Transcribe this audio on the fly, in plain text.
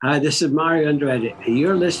Hi, this is Mario Andretti.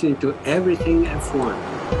 You're listening to Everything F1.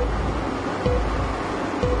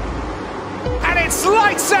 And it's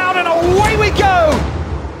lights out and away we go!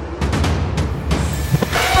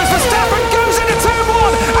 As Verstappen goes into turn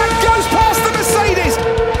one and goes past the Mercedes.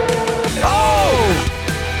 Oh!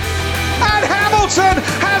 And Hamilton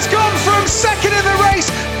has gone from second in the race.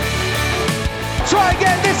 Try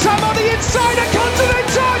again, this time on the inside, a continent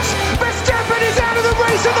touch! Verstappen is out of the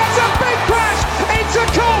race and that's a big crash into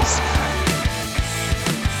Cops!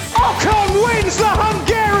 Ocon wins the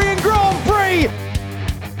Hungarian Grand Prix!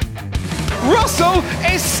 Russell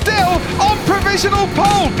is still on provisional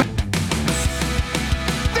pole!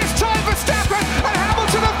 This time Verstappen and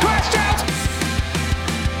Hamilton have crashed out!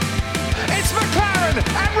 It's McLaren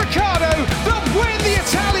and Ricciardo that win the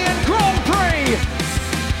Italian Grand Prix!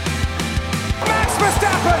 Max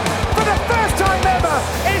Verstappen, for the first time ever,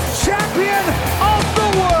 is champion of the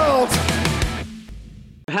world!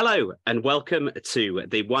 Hello and welcome to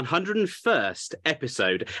the 101st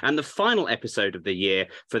episode and the final episode of the year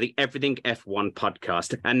for the Everything F1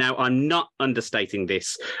 podcast. And now I'm not understating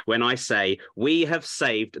this when I say we have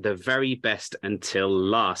saved the very best until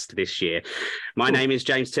last this year. My name is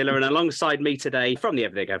James Tiller, and alongside me today from the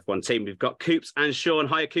Everything F1 team, we've got Coops and Sean.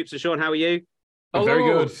 Hiya, Coops and Sean, how are you? Oh, very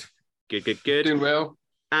good. Good. Doing well.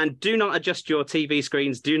 And do not adjust your TV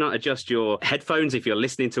screens. Do not adjust your headphones if you're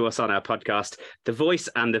listening to us on our podcast. The voice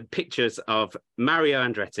and the pictures of Mario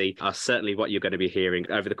Andretti are certainly what you're going to be hearing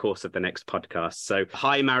over the course of the next podcast. So,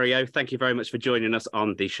 hi, Mario. Thank you very much for joining us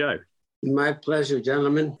on the show. My pleasure,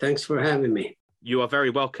 gentlemen. Thanks for having me. You are very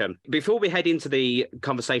welcome. Before we head into the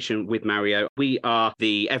conversation with Mario, we are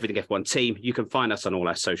the Everything F1 team. You can find us on all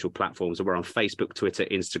our social platforms. We're on Facebook, Twitter,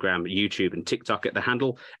 Instagram, YouTube, and TikTok at the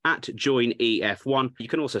handle @JoinEF1. You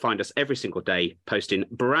can also find us every single day posting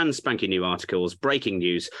brand spanking new articles, breaking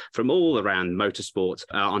news from all around motorsport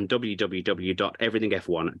on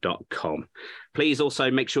www.everythingf1.com. Please also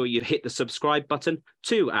make sure you hit the subscribe button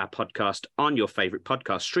to our podcast on your favorite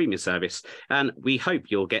podcast streaming service. And we hope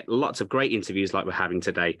you'll get lots of great interviews like we're having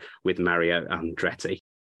today with Mario Andretti.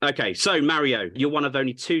 Okay, so Mario, you're one of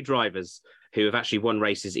only two drivers who have actually won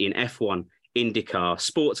races in F1, IndyCar,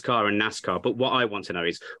 sports car and NASCAR. But what I want to know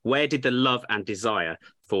is, where did the love and desire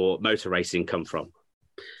for motor racing come from?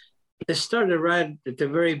 It started right at the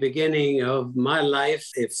very beginning of my life,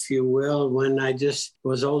 if you will, when I just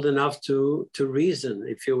was old enough to reason,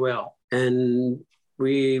 if you will. And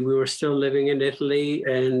we were still living in Italy,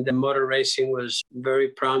 and the motor racing was very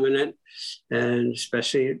prominent, and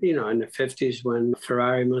especially, in the 50s when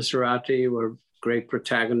Ferrari, Maserati were great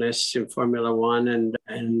protagonists in Formula One,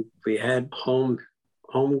 and we had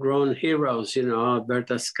homegrown heroes,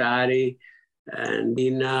 Alberto Ascari, and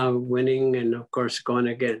he now winning, and of course going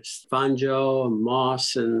against Fangio and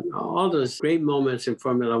Moss and all those great moments in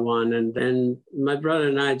Formula One. And then my brother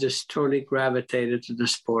and I just totally gravitated to the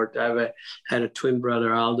sport. I had a twin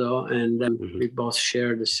brother, Aldo, and we both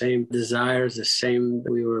shared the same desires,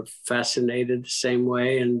 we were fascinated the same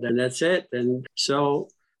way, and that's it. And so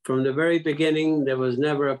from the very beginning, there was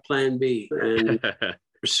never a plan B. And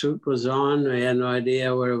pursuit was on. I had no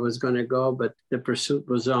idea where it was going to go, but the pursuit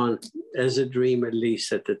was on as a dream, at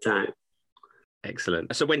least at the time.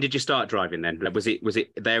 Excellent. So when did you start driving then? Was it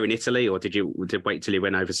there in Italy, or did you wait till you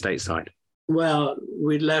went over stateside? Well,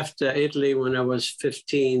 we left Italy when I was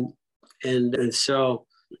 15. And so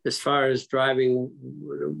as far as driving,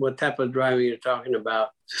 what type of driving you're talking about?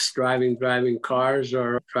 Just driving cars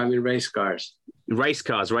or driving race cars? Race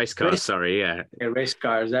cars, sorry, yeah. Race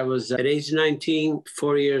cars. That was at age 19,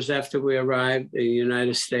 4 years after we arrived in the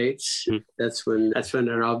United States. That's when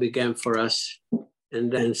it all began for us.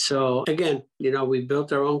 And then, so again, we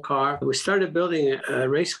built our own car. We started building a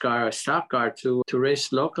race car, a stock car to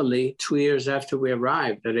race locally 2 years after we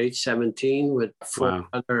arrived at age 17 with four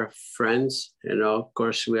other friends. Of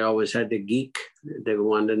course, we always had the geek, the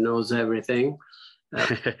one that knows everything.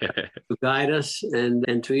 To guide us,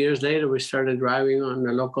 and 2 years later we started driving on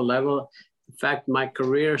the local level. In fact, my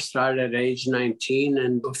career started at age 19,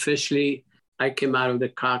 and officially I came out of the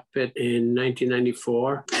cockpit in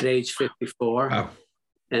 1994 at age 54. Wow.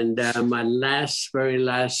 And my very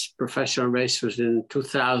last professional race was in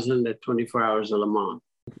 2000 at 24 Hours of Le Mans.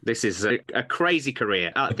 This is a crazy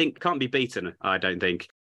career. I think can't be beaten, I don't think.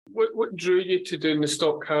 What drew you to doing the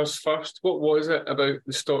stock cars first? What was it about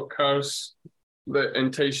the stock cars that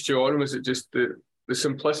enticed you on? Was it just the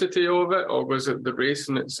simplicity of it, or was it the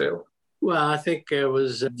racing itself? Well, I think it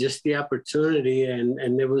was just the opportunity,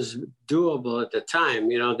 and it was doable at the time.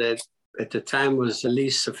 That at the time was the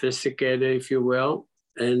least sophisticated, if you will.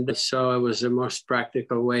 And so it was the most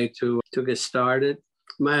practical way to get started.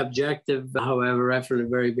 My objective, however, right from the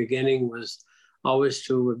very beginning was always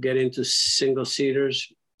to get into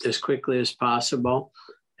single-seaters as quickly as possible.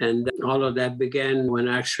 And all of that began when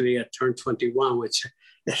actually I turned 21, which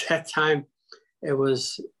at that time it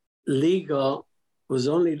was legal. It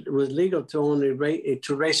was legal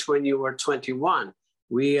to race when you were 21.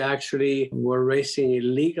 We actually were racing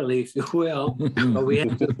illegally, if you will, but we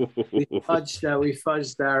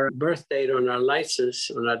fudged our birth date on our license,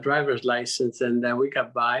 on our driver's license, and we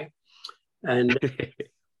got by. And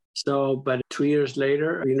so, but 2 years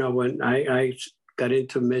later, when I got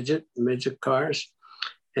into midget cars,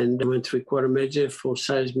 and I went 3/4 midget,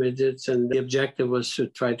 full-size midgets, and the objective was to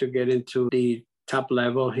try to get into the top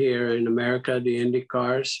level here in America, the Indy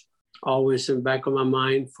cars. Always in the back of my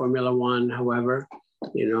mind, Formula One, however,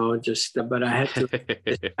 but I had to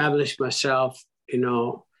establish myself,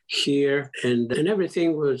 here, and everything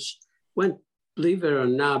went, believe it or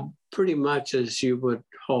not, pretty much as you would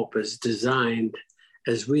hope, as designed,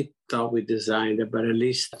 as we thought we designed it, but at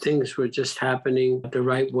least things were just happening the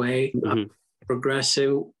right way.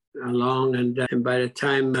 Progressing along, and by the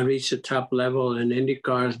time I reached the top level in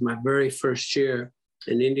IndyCars, my very first year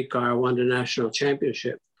in IndyCar, I won the national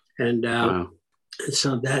championship, and so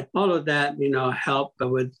that all of that helped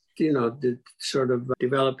with the sort of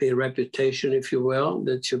developing a reputation, if you will,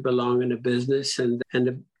 that you belong in a business, and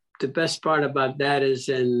the best part about that is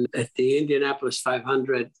at the Indianapolis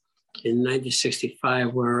 500 in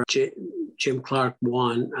 1965, where Jim Clark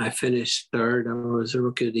won, I finished third. I was a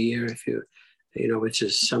Rookie of the Year, which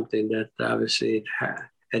is something that obviously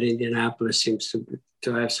at Indianapolis seems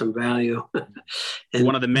to have some value. And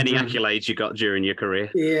one of the many accolades you got during your career.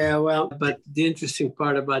 Yeah, well, but the interesting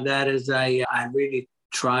part about that is I really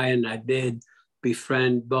try, and I did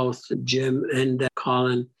befriend both Jim and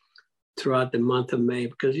Colin throughout the month of May,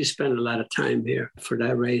 because you spend a lot of time here for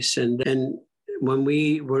that race. And when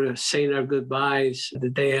we were saying our goodbyes the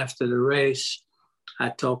day after the race, I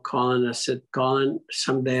told Colin, I said, Colin,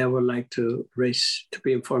 someday I would like to race, to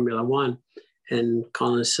be in Formula One. And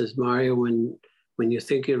Colin says, Mario, when you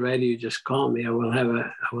think you're ready, you just call me. I will have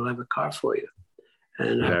a car for you.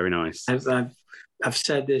 And very nice. I've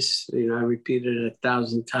said this, I repeated it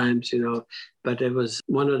 1,000 times, but it was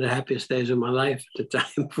one of the happiest days of my life at the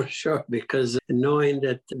time, for sure, because knowing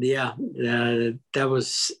that, that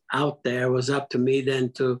was out there, it was up to me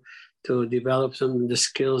then to develop some of the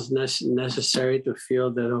skills necessary to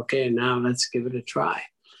feel that, okay, now let's give it a try.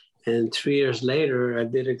 And 3 years later, I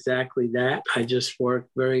did exactly that. I just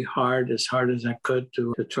worked very hard as I could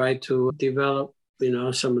to try to develop,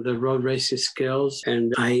 some of the road racing skills.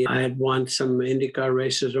 And I had won some IndyCar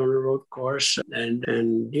races on the road course. And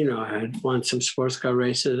I had won some sports car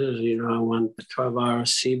races. I won the 12-hour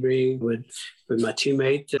Sebring with my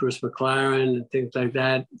teammate, Bruce McLaren, and things like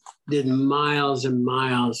that. Did miles and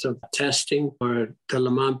miles of testing for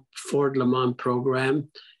the Ford Le Mans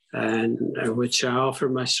program, and which I offer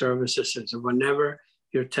my services. So whenever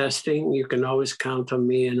you're testing, you can always count on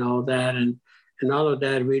me and all that. And all of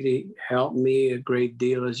that really helped me a great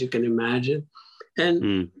deal, as you can imagine.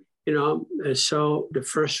 And, so the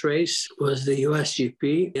first race was the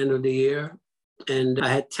USGP, end of the year. And I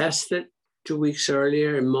had tested 2 weeks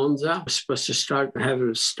earlier in Monza. I was supposed to have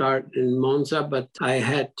a start in Monza, but I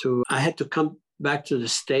had to come back to the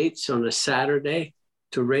States on a Saturday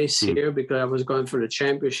to race here, because I was going for the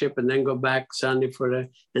championship and then go back Sunday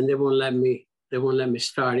and they won't let me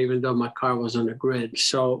start, even though my car was on the grid.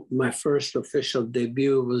 So my first official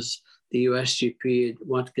debut was the USGP at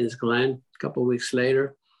Watkins Glen a couple of weeks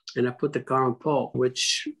later. And I put the car on pole,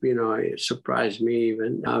 which, it surprised me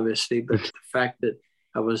even, obviously. But the fact that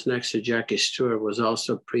I was next to Jackie Stewart was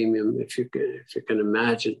also premium, if you can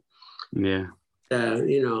imagine. Yeah.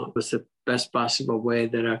 It was the best possible way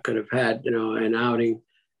that I could have had, an outing,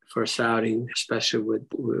 first outing, especially with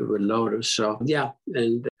Lotus. So, yeah.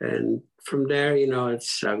 And from there,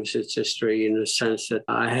 it's obviously it's history in the sense that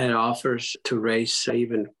I had offers to race.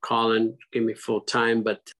 Even Colin gave me full time,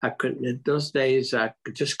 but I couldn't. In those days, I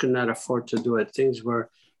just could not afford to do it. Things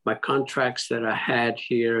were, my contracts that I had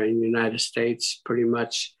here in the United States pretty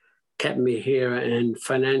much kept me here. And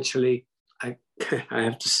financially, I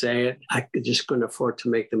have to say it, I just couldn't afford to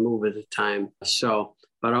make the move at the time. So,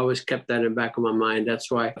 but I always kept that in the back of my mind. That's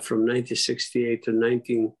why from 1968 to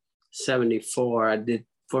 1974, I did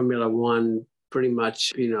Formula One pretty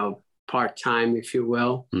much, part-time, if you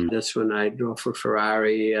will. That's when I drove for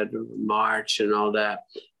Ferrari at March and all that.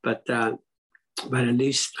 But at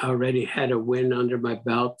least I already had a win under my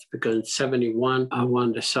belt, because in 71, I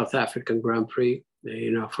won the South African Grand Prix,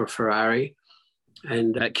 for Ferrari.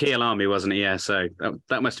 And at Kiel Army, wasn't it? Yeah, so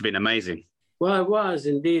that must have been amazing. Well, it was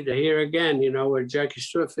indeed. Here again, where Jackie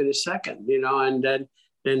Stewart finished second, and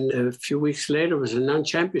then a few weeks later was a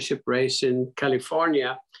non-championship race in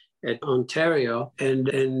California at Ontario.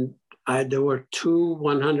 And there were 2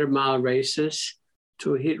 100-mile races,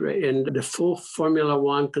 2 heat races, and the full Formula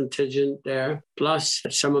One contingent there, plus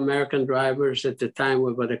some American drivers at the time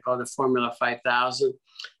with what they call the Formula 5000.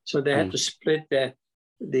 So they had to split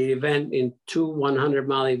the event in 2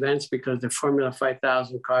 100-mile events because the Formula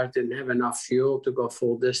 5000 cars didn't have enough fuel to go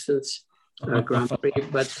full distance Grand Prix.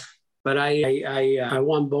 But I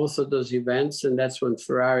won both of those events, and that's when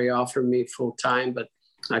Ferrari offered me full time, but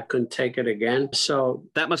I couldn't take it again. So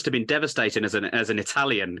that must have been devastating as an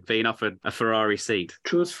Italian being offered a Ferrari seat.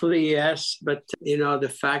 Truthfully, yes, but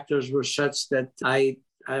the factors were such that I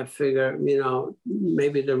figure,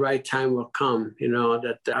 maybe the right time will come,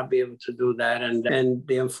 that I'll be able to do that. And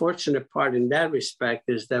the unfortunate part in that respect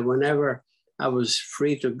is that whenever I was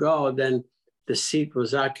free to go, then the seat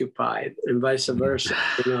was occupied and vice versa,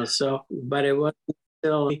 So, but it wasn't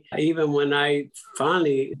until even when I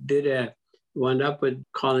finally wound up with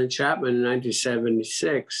Colin Chapman in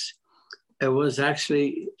 1976, it was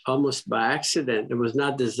actually almost by accident. It was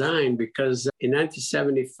not designed because in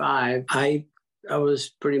 1975, I was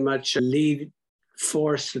pretty much a lead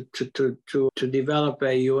force to develop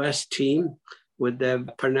a U.S. team with the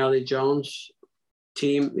Parnelli Jones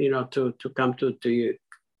team, to come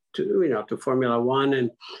to Formula One,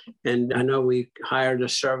 and I know we hired the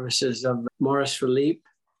services of Maurice Philippe,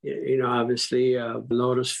 obviously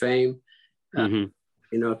Lotus fame, to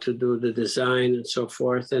do the design and so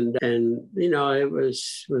forth, and it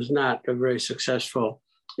was not a very successful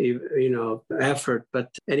effort. But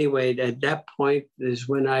anyway, at that point is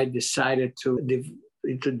when I decided to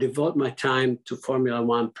devote my time to Formula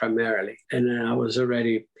One primarily. And I was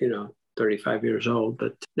already, 35 years old,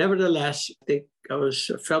 but nevertheless, I think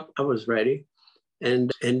felt I was ready.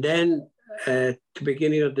 And then at the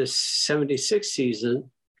beginning of the 76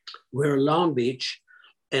 season, we were in Long Beach.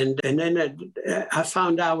 And then I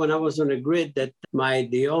found out when I was on the grid that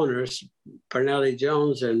the owners, Parnelli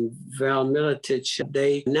Jones and Val Miletich,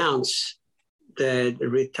 they announced the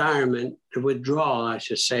retirement, the withdrawal, I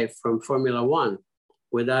should say, from Formula One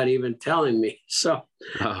without even telling me. So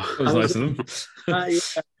that was nice of them.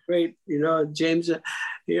 Yeah, great. James,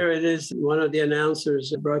 here it is. One of the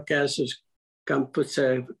announcers, broadcasters, puts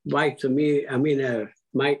a mic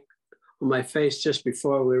on my face just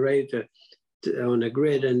before we're ready on the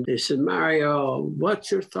grid, and they said, "Mario,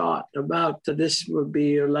 what's your thought about this would be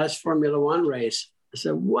your last Formula One race?" I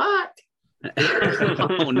said, "What?"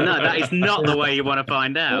 Oh no, that is not the way you want to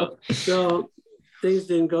find out. So things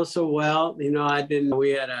didn't go so well. We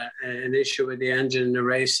had an issue with the engine in the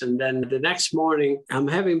race, and then the next morning I'm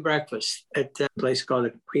having breakfast at a place called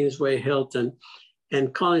the Queensway Hilton,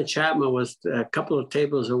 and Colin Chapman was a couple of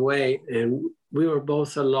tables away, and we were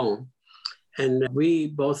both alone. And we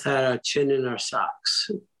both had our chin in our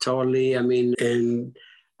socks, totally. And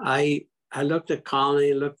I looked at Colin,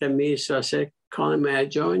 he looked at me. So I said, "Colin, may I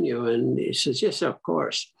join you?" And he says, "Yes, of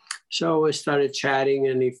course." So we started chatting,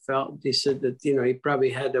 and he said that, he probably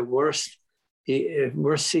had the worst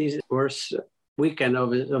weekend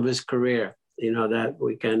of his career, that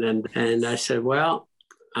weekend. And I said, "Well,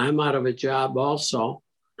 I'm out of a job also."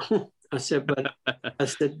 I said,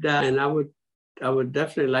 and I would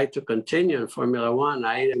definitely like to continue in Formula One.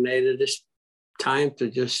 I needed this time to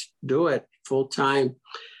just do it full time.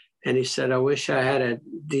 And he said, "I wish I had a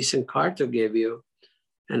decent car to give you."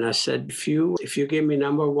 And I said, if you give me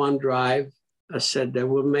number one drive, I said that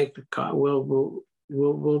we'll make the car.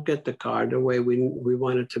 We'll get the car the way we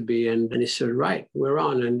want it to be. And he said, "Right, we're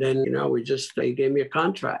on." And then, he gave me a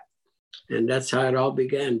contract. And that's how it all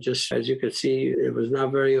began. Just as you could see, it was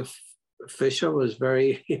not very official. It was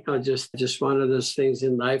very, just one of those things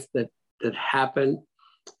in life that happened.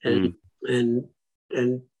 And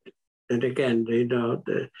again,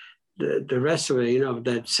 the rest of it,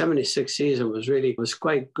 that 76 season was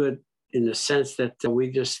quite good in the sense that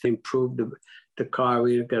we just improved the car.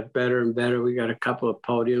 We got better and better. We got a couple of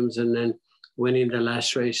podiums, and then winning the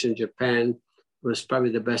last race in Japan was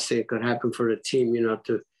probably the best thing that could happen for the team,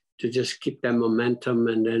 to just keep that momentum.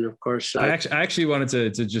 And then, of course, I actually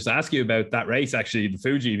wanted to just ask you about that race, actually, the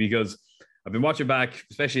Fuji, because I've been watching back,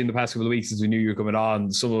 especially in the past couple of weeks since we knew you were coming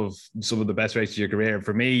on, some of the best races of your career.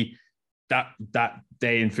 For me, that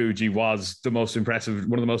day in Fuji was one of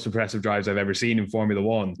the most impressive drives I've ever seen in Formula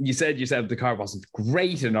One. You said yourself the car wasn't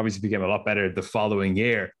great and obviously became a lot better the following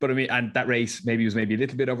year. But and that race was maybe a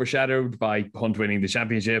little bit overshadowed by Hunt winning the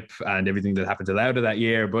championship and everything that happened to Lauda that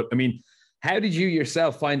year. But How did you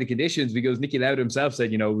yourself find the conditions? Because Niki Lauda himself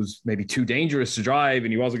said, it was maybe too dangerous to drive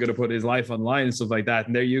and he wasn't going to put his life on the line and stuff like that.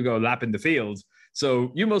 And there you go, lapping the field.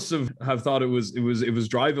 So you must have thought it was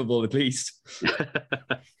drivable at least.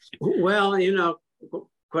 Well,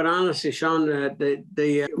 quite honestly, Sean,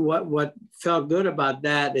 what felt good about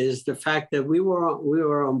that is the fact that we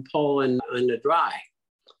were on pole in the dry.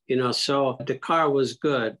 So the car was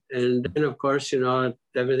good. And then, of course,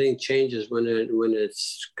 everything changes when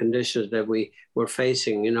it's conditions that we were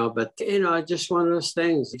facing, But, just one of those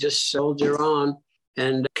things. You just soldier on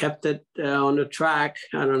and kept it on the track.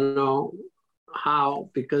 I don't know how,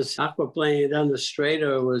 because aquaplaning down the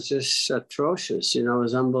straighter was just atrocious, it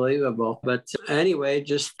was unbelievable. But anyway,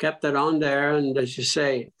 just kept it on there. And as you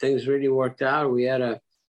say, things really worked out. We had a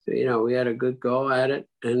good go at it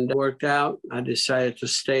and it worked out. I decided to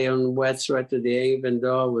stay on wets right to the end, even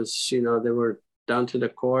though it was, they were down to the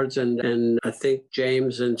cords. And I think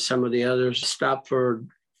James and some of the others stopped for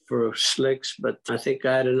slicks, but I think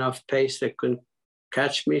I had enough pace that couldn't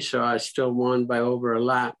catch me. So I still won by over a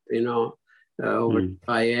lap, over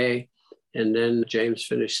IA. And then James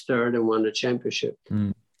finished third and won the championship.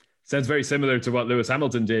 Sounds very similar to what Lewis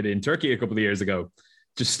Hamilton did in Turkey a couple of years ago.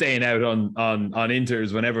 Just staying out on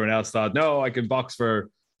inters when everyone else thought, no, I can box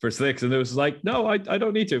for slicks. And Lewis was like, no, I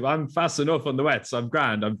don't need to. I'm fast enough on the wets. I'm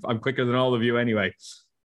grand. I'm quicker than all of you anyway.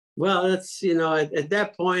 Well, that's, at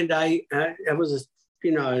that point, I was,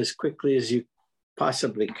 as quickly as you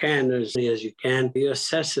possibly can, as you can. You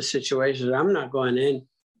assess the situation. I'm not going in,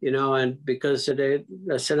 and because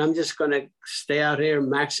I said, I'm just going to stay out here,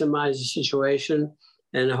 maximize the situation,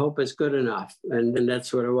 and I hope it's good enough. And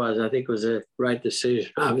that's what it was. I think it was a right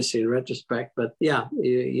decision, obviously, in retrospect. But yeah,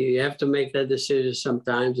 you have to make that decision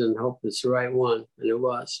sometimes and hope it's the right one. And it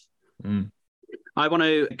was. I want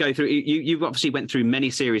to go through, you obviously went through many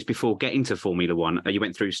series before getting to Formula One. You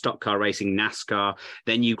went through stock car racing, NASCAR,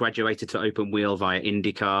 then you graduated to open wheel via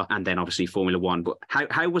IndyCar, and then obviously Formula One. But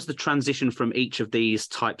how was the transition from each of these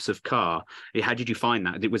types of car? How did you find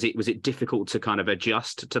that? Was it difficult to kind of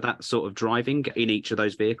adjust to that sort of driving in each of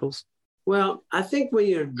those vehicles? Well, I think when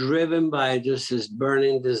you're driven by just this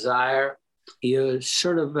burning desire, you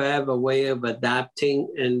sort of have a way of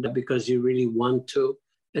adapting, and because you really want to.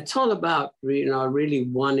 It's all about, really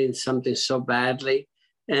wanting something so badly.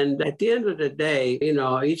 And at the end of the day,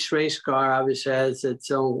 each race car obviously has its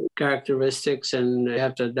own characteristics and you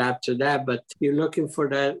have to adapt to that. But you're looking for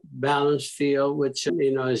that balanced feel, which,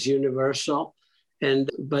 is universal.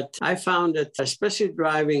 But I found that, especially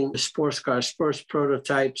driving sports cars, sports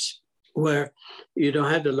prototypes, where you don't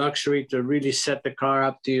have the luxury to really set the car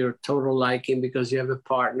up to your total liking because you have a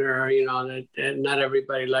partner, that not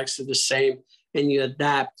everybody likes it the same. And you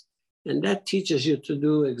adapt, and that teaches you to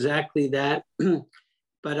do exactly that.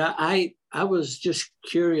 But I was just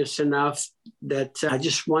curious enough that I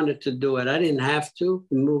just wanted to do it. I didn't have to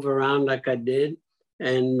move around like I did.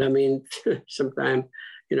 And I mean, sometimes,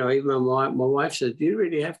 even my wife said, do you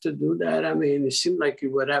really have to do that? I mean, it seemed like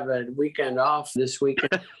you would have a weekend off this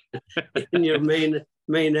weekend in your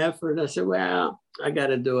main effort. I said, well, I got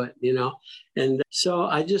to do it, And so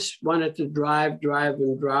I just wanted to drive,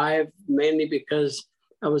 mainly because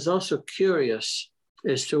I was also curious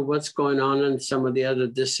as to what's going on in some of the other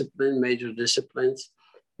major disciplines.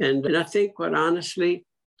 And I think, quite honestly,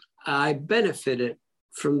 I benefited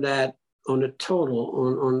from that on a total,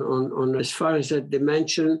 on as far as the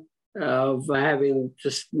dimension of having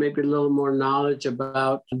just maybe a little more knowledge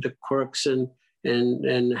about the quirks and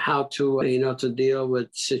how to, to deal with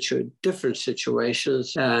different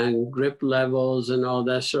situations and grip levels and all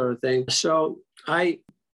that sort of thing. So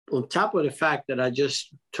on top of the fact that I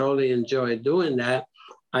just totally enjoyed doing that,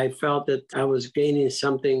 I felt that I was gaining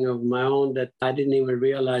something of my own that I didn't even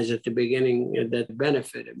realize at the beginning that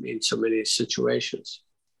benefited me in so many situations.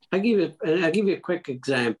 I'll give you a quick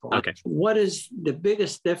example. Okay. What is the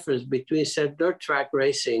biggest difference between, say, dirt track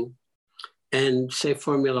racing and, say,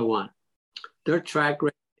 Formula One? Dirt track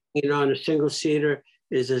racing, on a single-seater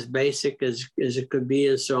is as basic as it could be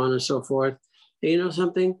and so on and so forth. And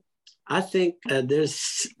something? I think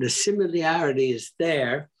there's the similarity is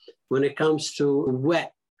there when it comes to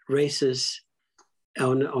wet races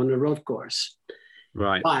on the road course.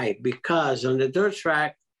 Right. Why? Because on the dirt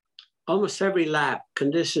track, almost every lap,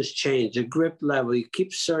 conditions change. The grip level, you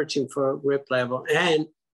keep searching for a grip level and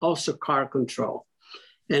also car control.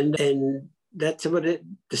 And that's what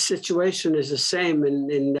the situation is the same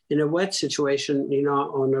in a wet situation,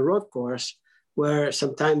 on a road course, where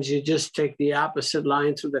sometimes you just take the opposite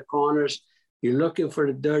line through the corners. You're looking for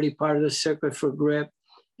the dirty part of the circuit for grip.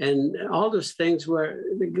 And all those things were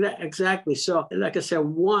exactly so. Like I said,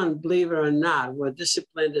 one, believe it or not, were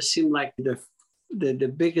discipline that seemed like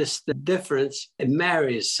the biggest difference. It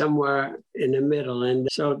marries somewhere in the middle. And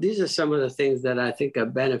so these are some of the things that I think I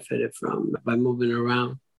benefited from by moving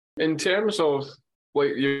around. In terms of,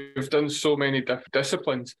 like, you've done so many different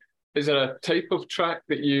disciplines, is there a type of track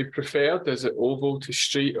that you preferred? Is it oval to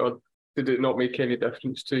street, or did it not make any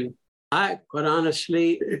difference to you? Quite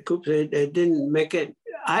honestly, it didn't make it.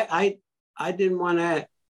 I didn't want to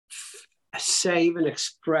say, even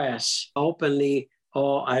express openly,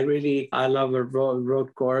 oh, I love a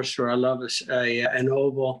road course, or I love an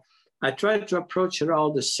oval. I tried to approach it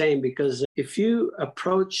all the same, because if you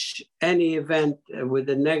approach any event with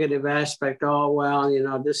a negative aspect, oh, well,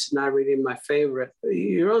 this is not really my favorite,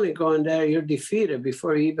 you're only going there, you're defeated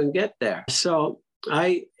before you even get there. So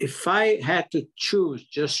if I had to choose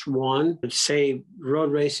just one, say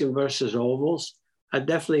road racing versus ovals, I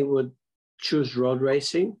definitely would choose road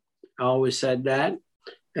racing. I always said that.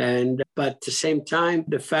 But at the same time,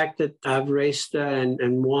 the fact that I've raced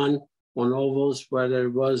and won on ovals, whether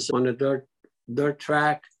it was on a dirt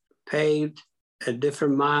track, paved, a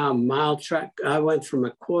different mile track. I went from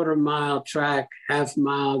a quarter mile track, half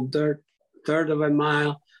mile, dirt, third of a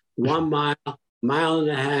mile, 1 mile, mile and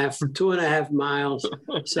a half, 2.5 miles.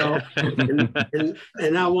 So,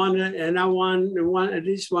 and I won at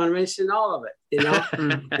least one race in all of it, and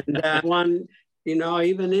I won,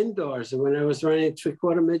 even indoors. When I was running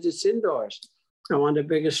 3/4 midgets indoors, I won the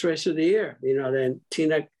biggest race of the year, then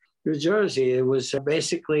Teaneck, New Jersey. It was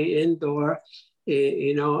basically indoor,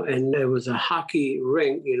 and it was a hockey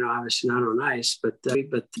rink, obviously not on ice, but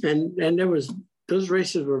those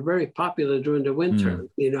races were very popular during the winter,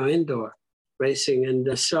 indoor racing.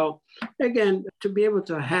 And so again, to be able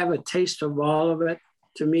to have a taste of all of it,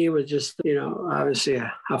 to me, was just, obviously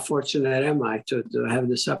how fortunate am I to have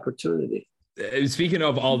this opportunity. Speaking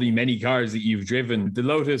of all the many cars that you've driven, the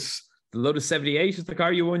Lotus 78 is the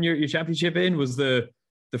car you won your championship in, was the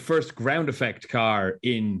first ground effect car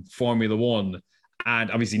in Formula One.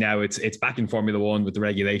 And obviously now it's back in Formula One with the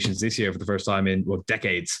regulations this year for the first time in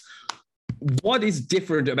decades. What is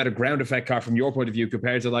different about a ground effect car from your point of view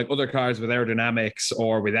compared to like other cars with aerodynamics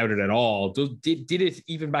or without it at all? Did it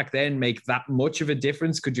even back then make that much of a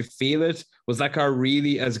difference? Could you feel it? Was that car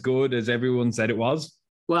really as good as everyone said it was?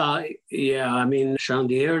 Well, yeah, I mean, Sean,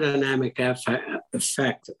 the aerodynamic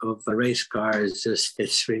effect of a race car is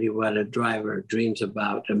it's really what a driver dreams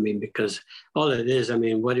about. I mean, because all it is, I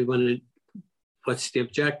mean, what's the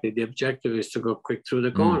objective? The objective is to go quick through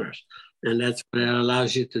the corners. And that's what it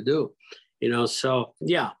allows you to do. So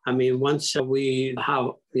yeah, I mean, once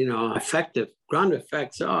how effective ground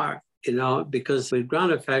effects are, because with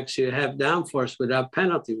ground effects, you have downforce without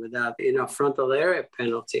penalty, without, frontal area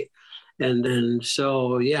penalty. And then,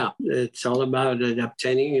 so yeah, it's all about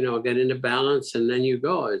obtaining, getting the balance, and then you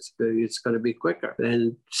go. It's going to be quicker.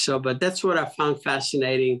 And so, but that's what I found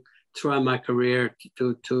fascinating throughout my career,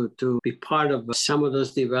 to be part of some of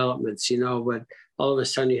those developments. But all of a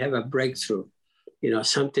sudden you have a breakthrough,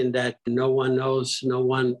 something that no one knows, no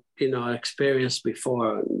one experienced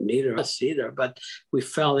before, neither us either. But we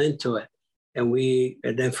fell into it. And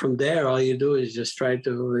then from there, all you do is just try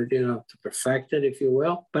to perfect it, if you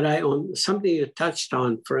will. But on something you touched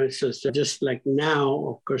on, for instance, just like now,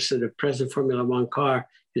 of course, the present Formula One car,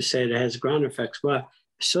 you say it has ground effects. Well,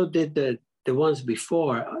 so did the ones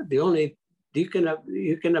before. You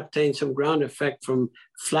can obtain some ground effect from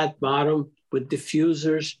flat bottom with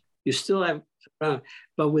diffusers. You still have,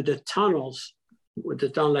 but with the tunnels,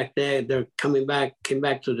 like they're came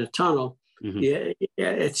back to the tunnel. Mm-hmm.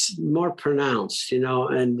 Yeah, it's more pronounced,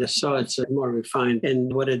 and so it's more refined.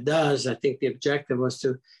 And what it does, I think the objective was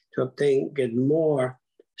to get more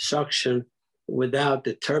suction without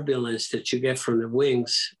the turbulence that you get from the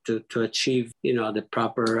wings to achieve, the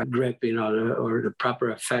proper grip, or the proper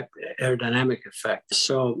effect, aerodynamic effect.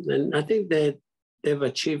 So, and I think that they've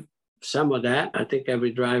achieved some of that. I think every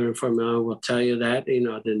driver in Formula One will tell you that, the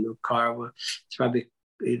new car it's probably,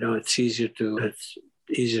 it's easier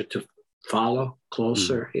to follow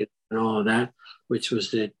closer, and all of that, which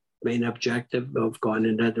was the main objective of going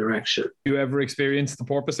in that direction. You ever experienced the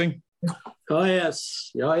porpoising? Oh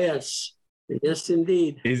yes,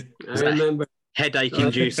 indeed. I remember. Headache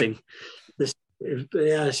inducing.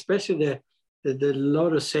 Yeah, especially the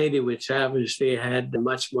Lotus 80, which obviously had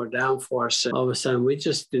much more downforce. All of a sudden, we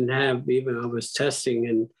just didn't have. Even I was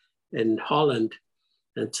testing in Holland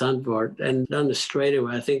and Zandvoort, and on the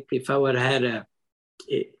straightaway, I think if I would have had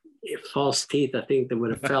false teeth, I think they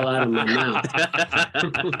would have fell out of my mouth.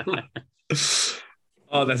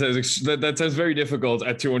 Oh, that sounds very difficult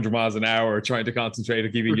at 200 miles an hour, trying to concentrate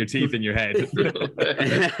on keeping your teeth in your head.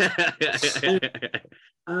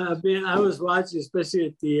 I was watching, especially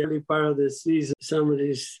at the early part of the season, some of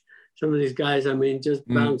these guys, I mean, just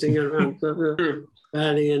bouncing around,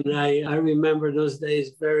 batting, and I remember those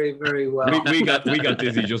days very, very well. We got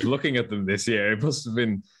dizzy just looking at them this year. It must have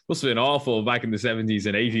been awful back in the 70s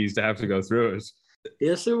and 80s to have to go through it.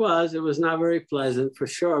 Yes, it was. It was not very pleasant for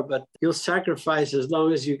sure, but you'll sacrifice as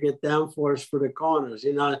long as you get downforce for the corners.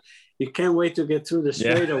 You know, you can't wait to get through the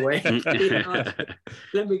straightaway. You know,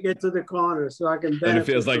 let me get to the corner so I can benefit. And it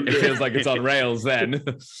feels like it's on rails then.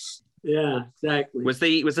 Yeah, exactly. Was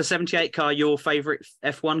the 78 car your favorite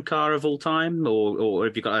F1 car of all time, or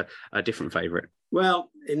have you got a different favorite?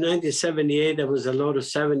 Well, in 1978, there was a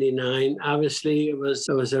Lotus 79. Obviously, it was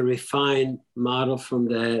a refined model from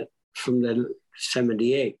the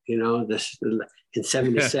 78. You know, in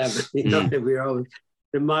 77. You know,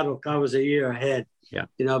 the model car was a year ahead. Yeah.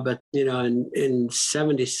 You know, but you know, in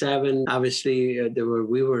 77, obviously,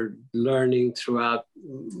 we were learning throughout,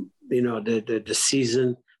 you know, the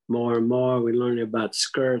season. More and more, we learned about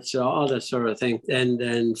skirts, all that sort of thing. And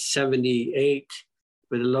then 78,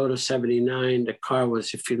 with the Lotus 79, the car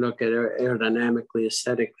was, if you look at it aerodynamically,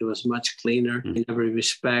 aesthetically, was much cleaner in every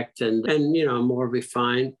respect, and you know, more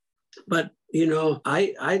refined. But you know,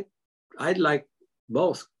 I like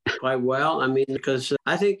both quite well. I mean, because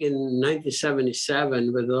I think in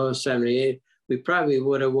 1977 with the Lotus 78, we probably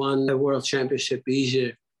would have won the World Championship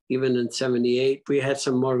easier, even in 78. We had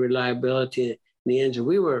some more reliability in the engine.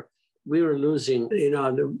 We were losing, you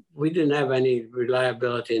know, we didn't have any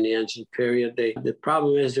reliability in the engine, period. The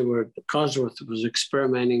problem is Cosworth was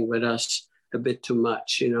experimenting with us a bit too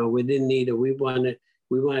much. You know, we didn't need it. We wanted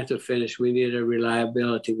to finish. We needed a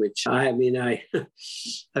reliability, which I mean,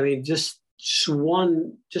 just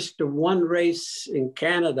the one race in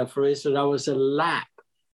Canada, for instance, I was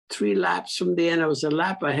 3 laps from the end. I was a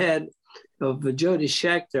lap ahead of Jody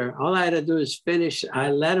Scheckter. All I had to do is finish. I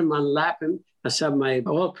let him unlap him. I said my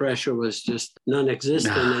oil pressure was just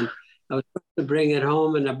non-existent, and I was trying to bring it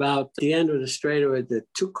home. And about the end of the straightaway, the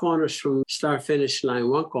 2 corners from start-finish line,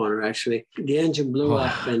 1 corner actually, the engine blew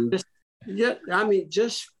up. And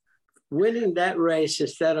just winning that race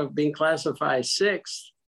instead of being classified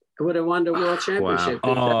 6th, I would have won the World Championship.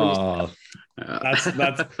 Wow.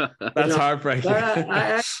 That's heartbreaking. But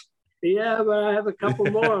I have a couple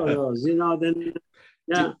more of those, you know. Then,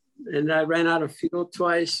 yeah. And I ran out of fuel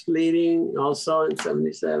twice, leading also in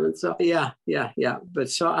 77. So yeah.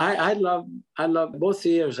 But so I love both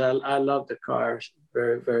years. I love the cars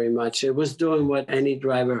very, very much. It was doing what any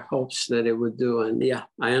driver hopes that it would do. And yeah,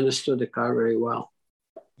 I understood the car very well.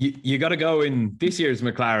 You got to go in this year's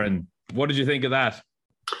McLaren. What did you think of that?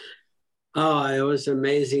 Oh, it was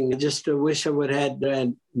amazing. Just wish I would have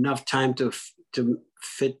had enough time to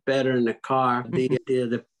fit better in the car.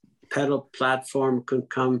 The pedal platform could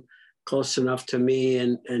come close enough to me,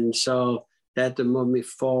 and so that to move me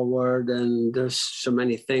forward. And there's so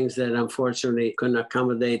many things that unfortunately couldn't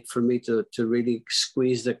accommodate for me to really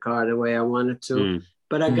squeeze the car the way I wanted to.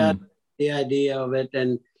 But I got the idea of it,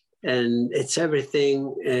 and it's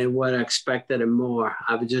everything what I expected and more.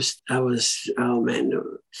 I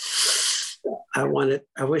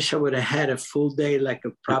wish I would have had a full day, like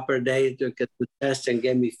a proper day to get the test and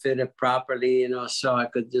get me fitted properly, you know, so I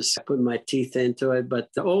could just put my teeth into it. But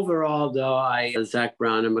overall, though, I owe Zak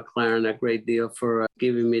Brown and McLaren a great deal for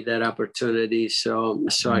giving me that opportunity. So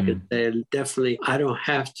I could say definitely I don't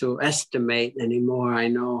have to estimate anymore. I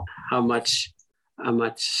know how much,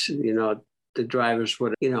 you know, the drivers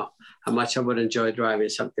would, you know, how much I would enjoy driving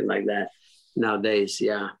something like that nowadays.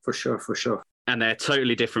 Yeah, for sure. And they're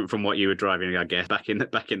totally different from what you were driving, I guess, back in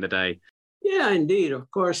the day. Yeah, indeed, of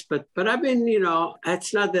course. But I've been, you know,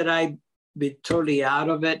 it's not that I'd be totally out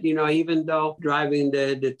of it, you know, even though driving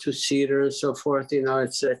the 2-seater and so forth, you know,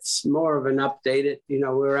 it's more of an updated, you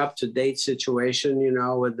know, we're up-to-date situation, you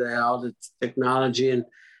know, with all the technology, and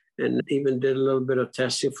even did a little bit of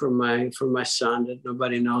testing for my son that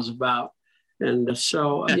nobody knows about. And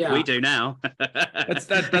so, yeah. We do now.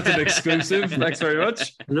 That's an exclusive. Thanks very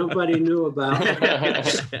much. Nobody knew about.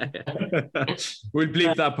 We'll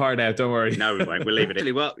bleep that part out. Don't worry. No, we won't. We'll leave it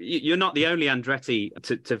in. Well, you're not the only Andretti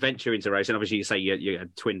to venture into racing. Obviously, you say you're a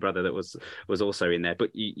twin brother that was also in there,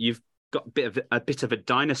 but you've got a bit of a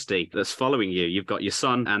dynasty that's following you. You've got your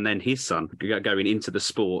son and then his son going into the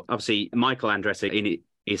sport. Obviously, Michael Andretti in it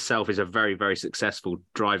himself is a very, very successful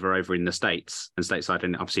driver over in the States and stateside,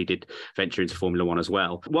 and obviously did venture into Formula One as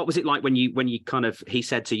well. What was it like when you kind of, he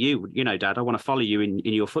said to you, you know, Dad, I want to follow you in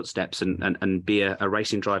your footsteps and be a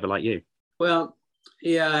racing driver like you? Well,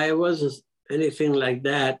 yeah, it was anything like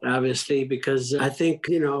that, obviously, because I think,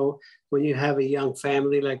 when you have a young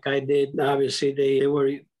family like I did, obviously they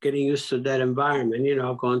were getting used to that environment,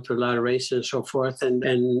 going to a lot of races and so forth.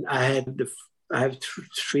 And I have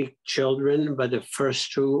three children, but the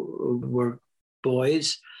first two were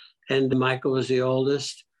boys, and Michael was the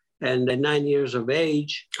oldest. And at 9 years of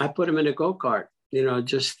age, I put him in a go-kart,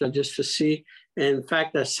 just to see. And in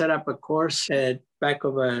fact, I set up a course at back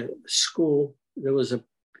of a school. There was a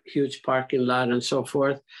huge parking lot and so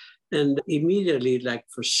forth. And immediately,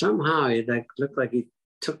 for somehow, it looked like he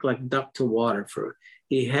took duck to water.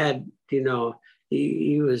 He had, he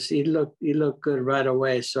looked good right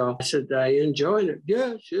away. So I said, "Are you enjoying it?"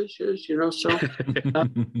 Yes.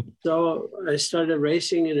 So I started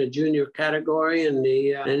racing in a junior category, and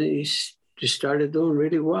he just started doing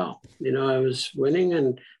really well. I was winning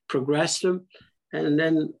and progressed him, and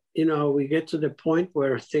then we get to the point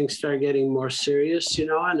where things start getting more serious, and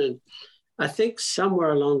then I think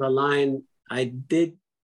somewhere along the line I did,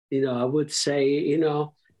 I would say,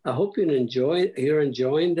 I hope you're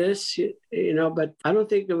enjoying this, but I don't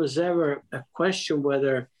think there was ever a question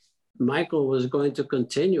whether Michael was going to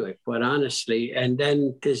continue it, quite honestly. And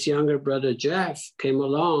then his younger brother, Jeff, came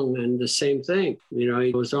along, and the same thing.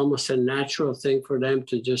 It was almost a natural thing for them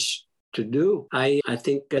to do. I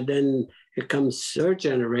think then it comes third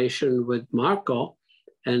generation with Marco,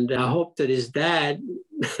 and I hope that his dad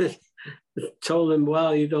told him,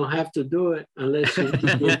 "Well, you don't have to do it unless you're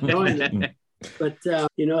enjoying it." But,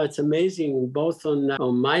 it's amazing, both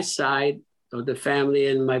on my side of the family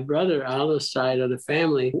and my brother Aldo's side of the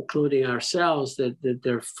family, including ourselves, that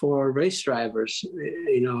there are 4 race drivers,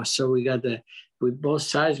 so with both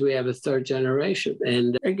sides, we have a third generation.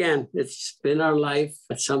 And again, it's been our life.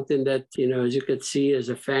 It's something that, as you could see, as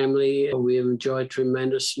a family, we've enjoyed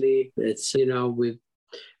tremendously. It's,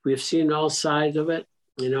 we've seen all sides of it.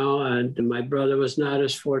 And my brother was not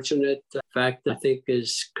as fortunate. In fact, I think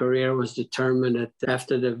his career was determined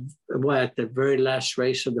after the very last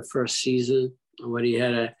race of the first season, when he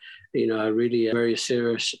had a very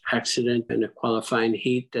serious accident in a qualifying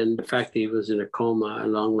heat. And in fact, he was in a coma a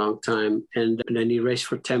long, long time. And then he raced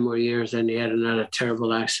for 10 more years. And he had another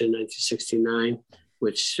terrible accident in 1969,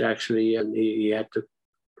 which actually he had to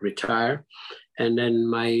retire. And then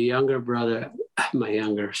my younger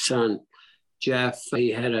son, Jeff, he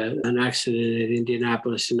had an accident at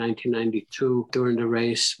Indianapolis in 1992 during the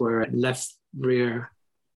race where left rear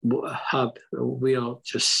hub wheel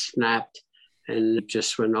just snapped and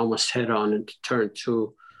just went almost head on into turn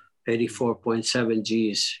 2, 84.7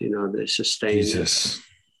 Gs, they sustained. Jesus.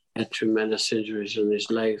 Had tremendous injuries in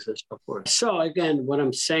his legs and so forth. So again, what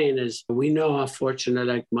I'm saying is we know how fortunate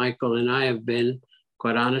like Michael and I have been.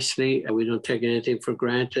 Quite honestly, we don't take anything for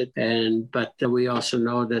granted, but we also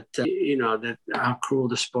know that that how cruel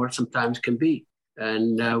the sport sometimes can be,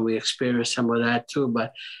 and we experience some of that too.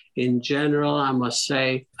 But in general, I must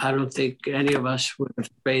say, I don't think any of us would have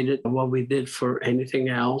traded what we did for anything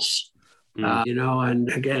else. And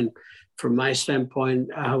again, from my standpoint,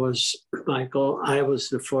 I was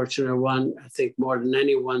the fortunate one, I think, more than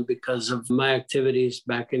anyone, because of my activities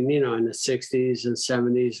back in in the 60s and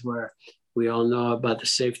 70s, where we all know about the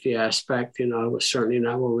safety aspect. It was certainly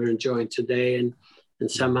not what we're enjoying today. And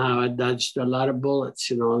somehow I dodged a lot of bullets,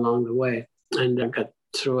 along the way, and I got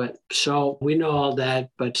through it. So we know all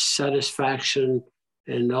that, but satisfaction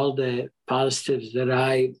and all the positives that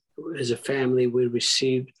as a family, we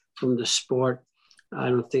received from the sport, I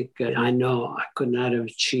don't think I could not have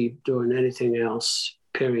achieved doing anything else,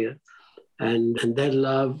 period. And that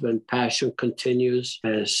love and passion continues,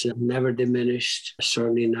 has never diminished,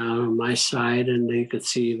 certainly now on my side. And you could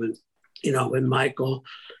see even, with Michael,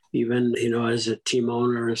 even, as a team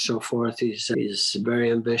owner and so forth, he's very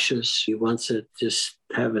ambitious. He wants to just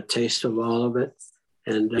have a taste of all of it.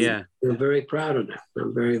 And I'm very proud of that.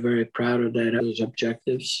 I'm very, very proud of that, those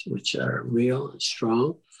objectives, which are real and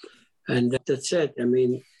strong. And that's it. I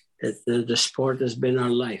mean, the sport has been our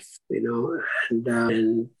life,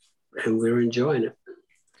 and we're enjoying it.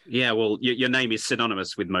 Yeah, well, your name is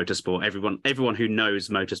synonymous with motorsport. Everyone who knows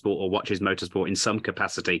motorsport or watches motorsport in some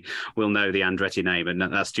capacity will know the Andretti name, and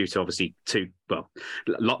that's due to obviously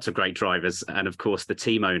lots of great drivers, and of course the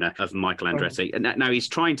team owner of Michael Andretti. And now he's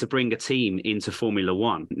trying to bring a team into Formula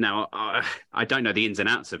One. Now, I don't know the ins and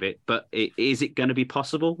outs of it, but is it going to be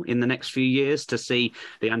possible in the next few years to see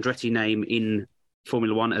the Andretti name in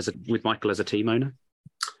Formula One with Michael as a team owner?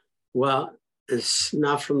 Well, it's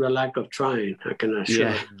not from the lack of trying, I can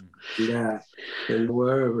assure you. Yeah. And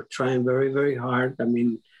we're trying very, very hard. I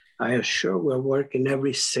mean, I assure we're working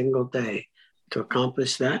every single day to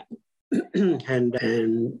accomplish that.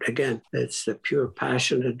 and again, it's the pure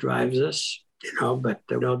passion that drives us, but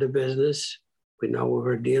we know the business. We know what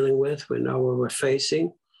we're dealing with. We know what we're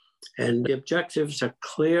facing. And the objectives are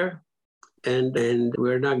clear. And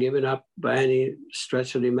we're not giving up by any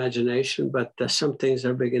stretch of the imagination, but some things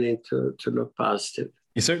are beginning to look positive.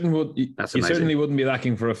 You certainly wouldn't be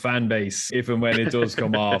lacking for a fan base if and when it does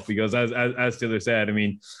come off, because as Tiller said, I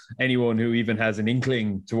mean, anyone who even has an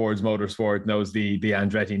inkling towards motorsport knows the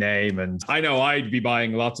Andretti name, and I know I'd be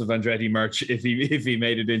buying lots of Andretti merch if he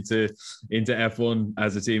made it into F1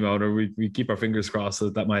 as a team owner. We keep our fingers crossed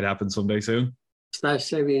that might happen someday soon. Start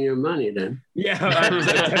saving your money then. Yeah.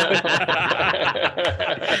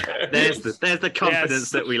 there's the confidence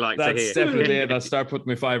that we like to hear. That's definitely it. I'll start putting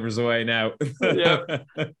my fivers away now. Yeah.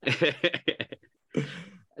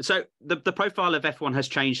 So the profile of F1 has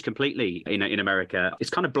changed completely in America. It's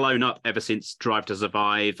kind of blown up ever since Drive to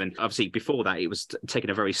Survive. And obviously before that, it was taking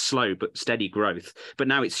a very slow but steady growth. But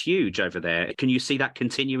now it's huge over there. Can you see that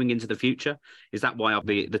continuing into the future? Is that why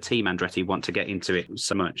the team Andretti want to get into it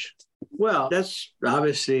so much? Well, that's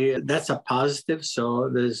a positive. So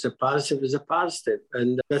there's a positive is a positive.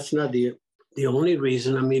 And that's not the only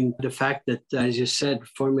reason. I mean, the fact that, as you said,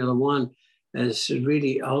 Formula One has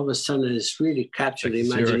really, all of a sudden, has really captured the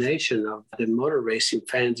imagination of the motor racing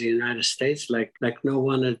fans in the United States like no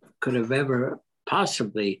one could have ever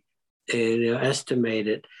possibly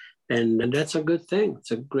estimated. And that's a good thing. It's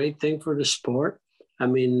a great thing for the sport. I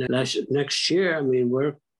mean, next year, I mean,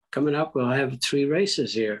 we're coming up, we'll have 3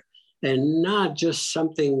 races here. And not just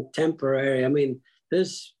something temporary. I mean,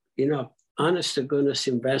 there's, honest to goodness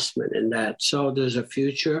investment in that. So there's a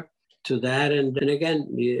future to that. And again,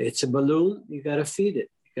 it's a balloon. You got to feed it.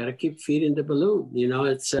 You got to keep feeding the balloon.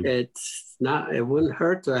 It's not, it wouldn't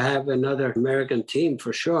hurt to have another American team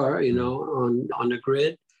for sure, on the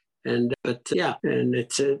grid. And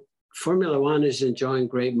it's Formula One is enjoying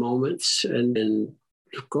great moments. And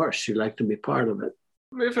of course, you like to be part of it.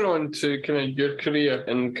 Moving on to kind of your career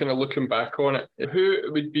and kind of looking back on it,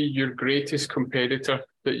 who would be your greatest competitor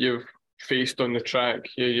that you've faced on the track?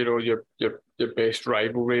 Your best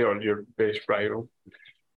rivalry or your best rival?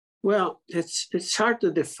 Well, it's hard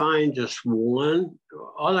to define just one.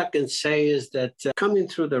 All I can say is that coming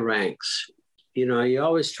through the ranks, you're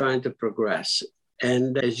always trying to progress.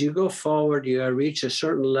 And as you go forward, you reach a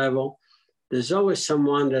certain level. There's always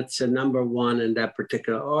someone that's a number one in that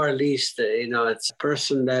particular, or at least, it's a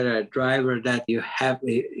person a driver that you're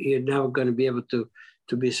never going to be able to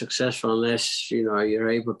be successful unless, you're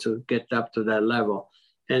able to get up to that level.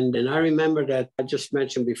 And I remember that I just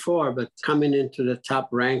mentioned before, but coming into the top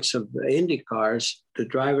ranks of the Indy cars, the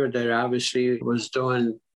driver that obviously was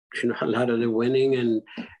doing, a lot of the winning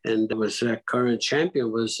and was a current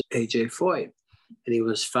champion was AJ Foyt. And he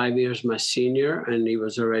was 5 years my senior, and he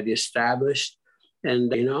was already established.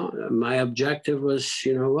 And, my objective was,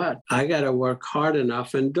 I got to work hard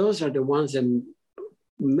enough. And those are the ones that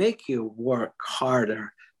make you work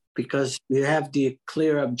harder because you have the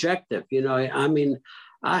clear objective.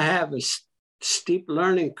 I have a steep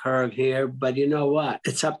learning curve here, but you know what?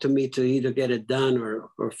 It's up to me to either get it done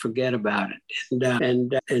or forget about it.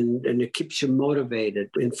 And it keeps you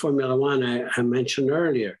motivated. In Formula One, I mentioned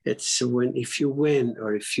earlier, it's if you win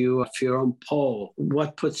or if you're on pole,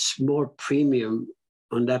 what puts more premium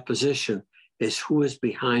on that position is who is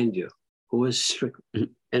behind you, who is strict.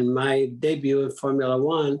 And my debut in Formula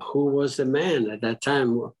One, who was the man at that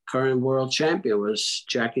time, current world champion, was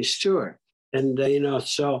Jackie Stewart. And,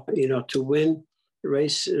 to win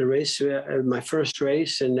my first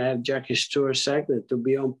race and have Jackie Stewart second, to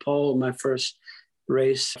be on pole, my first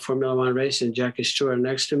race, Formula One race, and Jackie Stewart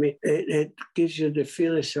next to me, it gives you the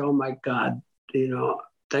feeling, oh my God,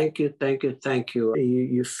 thank you.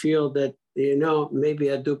 You feel that,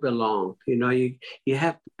 maybe I do belong.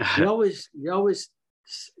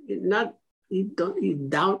 You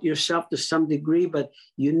doubt yourself to some degree, but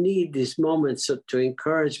you need these moments of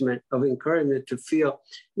encouragement to feel,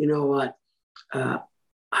 what, I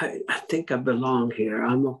think I belong here.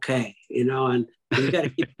 I'm okay, and you got to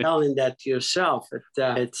keep telling that to yourself.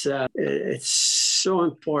 It's so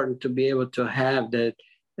important to be able to have the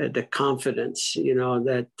confidence,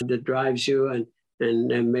 that drives you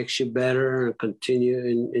and makes you better and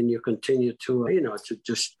continue, and you continue to, to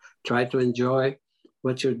just try to enjoy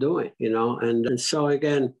what you're doing, and so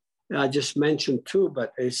again, I just mentioned too,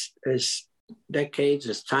 but as decades,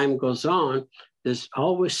 as time goes on, there's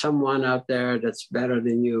always someone out there that's better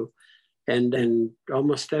than you. And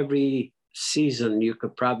almost every season you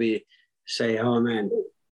could probably say, oh man,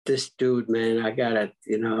 this dude, man, I gotta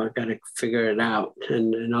figure it out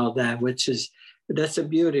and all that, that's the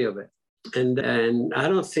beauty of it. And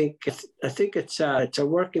I think it's a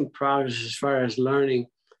work in progress as far as learning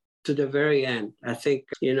to the very end. I think,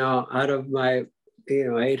 out of my,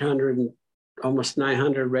 800 and almost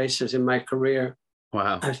 900 races in my career,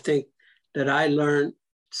 Wow. I think that I learned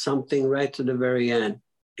something right to the very end,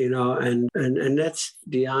 and that's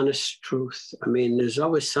the honest truth. I mean, there's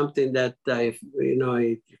always something that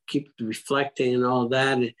you keep reflecting and all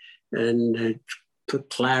that, and put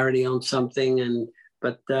clarity on something,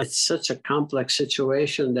 but it's such a complex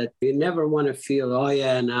situation that you never want to feel, oh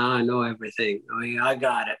yeah, now I know everything. Oh yeah, I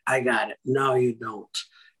got it. No, you don't.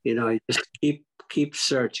 You just keep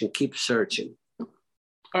searching.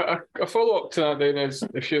 A follow-up to that then is,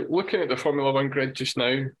 if you're looking at the Formula One grid just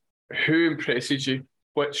now, who impresses you?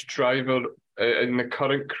 Which driver in the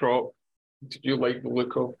current crop do you like the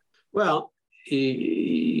look of? Well,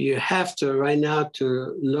 you have to right now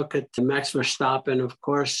to look at Max Verstappen, of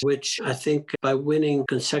course, which I think by winning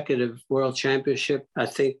consecutive world championship, I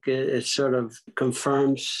think it sort of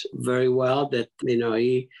confirms very well that,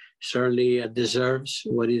 he certainly deserves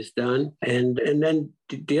what he's done. And then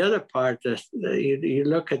the other part, you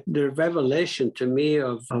look at the revelation to me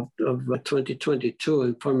of 2022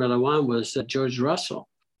 in Formula One was George Russell.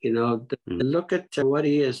 Look at what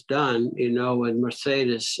he has done, with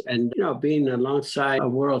Mercedes, and, being alongside a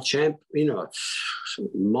world champ,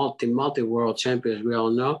 multi world champion, as we all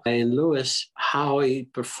know, and Lewis, how he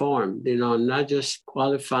performed, not just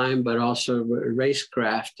qualifying, but also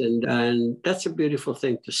racecraft. And that's a beautiful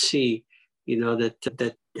thing to see,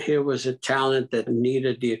 that here was a talent that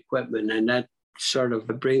needed the equipment, and that sort of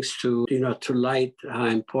brings to light how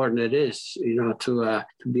important it is, to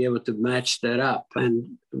be able to match that up.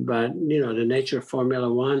 But the nature of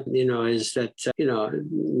Formula One, is that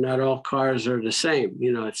not all cars are the same.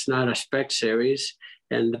 It's not a spec series,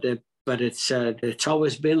 but it's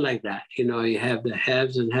always been like that. You have the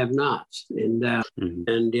haves and have-nots, and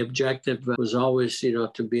the objective was always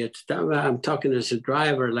to be at the top. I'm talking as a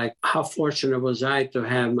driver, like how fortunate was I to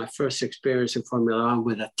have my first experience in Formula One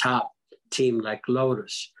with a top team like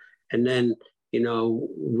Lotus, and then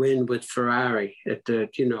win with Ferrari at the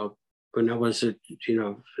when I was at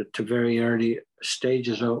the very early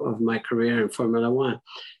stages of my career in Formula One.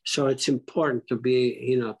 So it's important to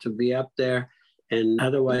be up there, and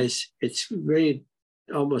otherwise it's really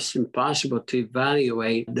almost impossible to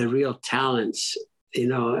evaluate the real talents.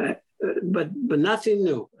 But nothing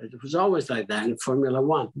new. It was always like that in Formula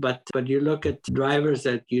One. But you look at drivers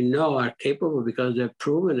that are capable because they've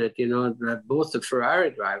proven it. Both the Ferrari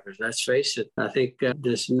drivers. Let's face it. I think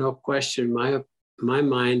there's no question in my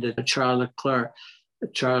mind that Charles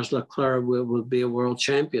Leclerc will be a world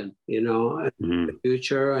champion. In the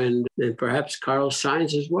future, and perhaps Carlos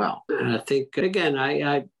Sainz as well. And I think again,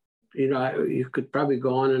 you could probably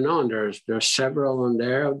go on and on. There's several on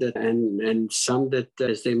there and some that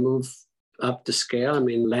as they move up the scale. I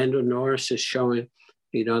mean, Lando Norris is showing,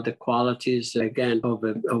 the qualities again of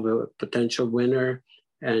a potential winner,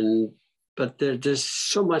 but there's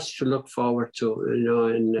so much to look forward to,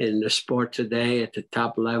 in the sport today at the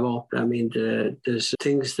top level. I mean, there's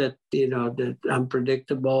things that that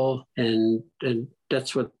unpredictable, and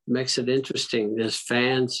that's what makes it interesting. There's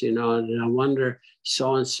fans, and I wonder,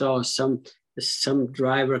 so-and-so, some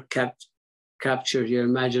driver captured your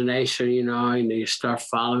imagination, and you start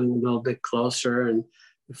following a little bit closer and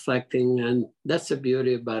reflecting. And that's the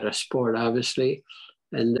beauty about a sport, obviously.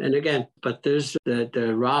 And again, but there's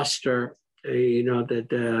the roster, of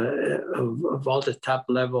all the top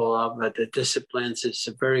level of the disciplines. It's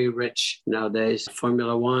very rich nowadays.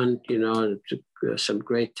 Formula One, some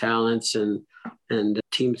great talents, and the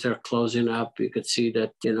teams are closing up. You could see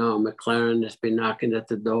that, McLaren has been knocking at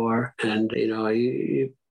the door, and,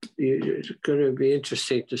 it's going to be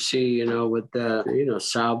interesting to see, with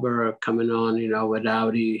Sauber coming on, with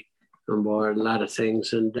Audi on board, a lot of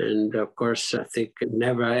things. And of course, I think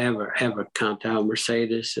never, ever count out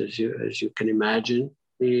Mercedes, as you can imagine.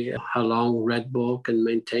 How long Red Bull can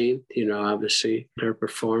maintain, obviously their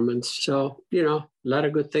performance. So, a lot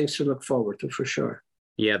of good things to look forward to for sure.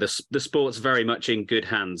 Yeah, the sport's very much in good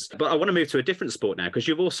hands. But I want to move to a different sport now, because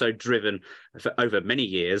you've also driven for over many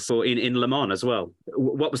years in Le Mans as well.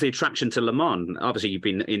 What was the attraction to Le Mans? Obviously, you've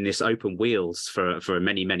been in this open wheels for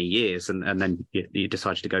many, many years, and then you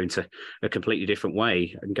decided to go into a completely different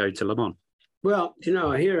way and go to Le Mans. Well,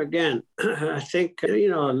 here again, I think,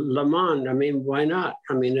 Le Mans, I mean, why not?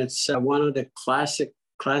 I mean, it's one of the classic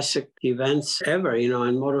events ever, in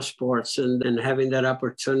motorsports, and having that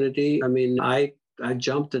opportunity. I mean, I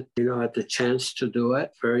jumped at the chance to do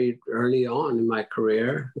it very early on in my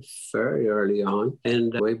career, very early on,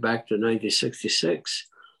 and way back to 1966.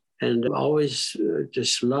 And always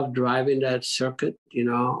just loved driving that circuit,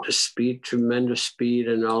 the speed, tremendous speed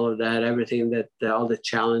and all of that, everything all the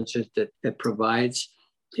challenges that it provides.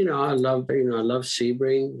 I love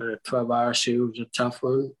Sebring. 12-hour series was a tough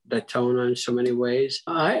one. Daytona in so many ways.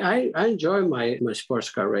 I enjoy my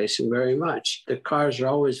sports car racing very much. The cars are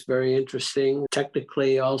always very interesting.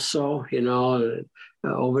 Technically also,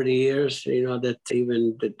 over the years, that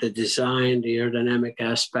even the design, the aerodynamic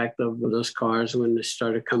aspect of those cars when they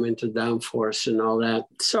started coming to downforce and all that.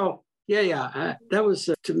 So that was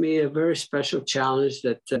to me a very special challenge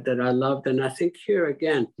that I loved. And I think here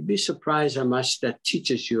again, you'd be surprised how much that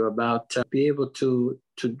teaches you about be able to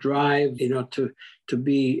drive, to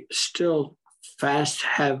be still fast,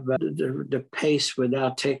 have the pace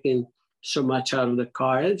without taking so much out of the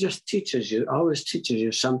car. It just always teaches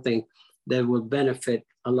you something that will benefit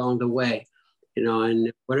along the way.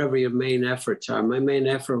 And whatever your main efforts are. My main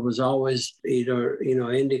effort was always either,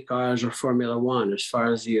 Indy cars or Formula One as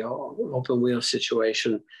far as the open wheel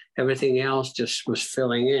situation. Everything else just was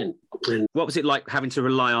filling in. And what was it like having to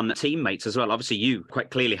rely on teammates as well? Obviously, you quite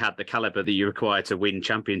clearly had the caliber that you require to win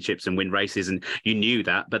championships and win races, and you knew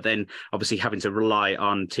that. But then obviously having to rely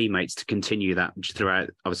on teammates to continue that throughout,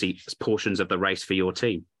 obviously, portions of the race for your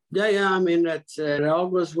team. Yeah. I mean, it all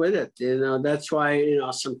goes with it. That's why,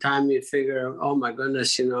 sometimes you figure, oh my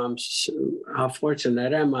goodness, how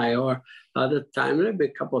fortunate am I? Or other time, maybe a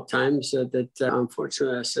couple of times that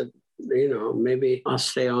unfortunately I said, maybe I'll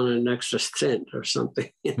stay on an extra stint or something,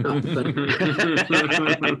 But,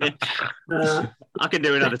 I can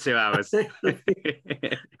do another 2 hours. I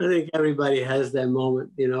think everybody has that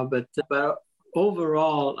moment, but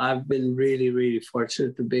overall, I've been really, really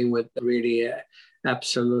fortunate to be with really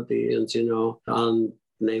absolutely, and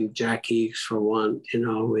named Jack Eakes for one.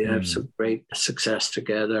 We have some great success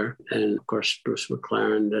together, and of course Bruce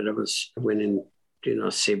McLaren that I was winning.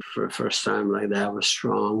 See for the first time like that was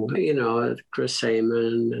strong. Chris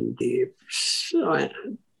Heyman and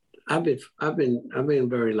I've been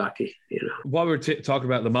very lucky, While we're talking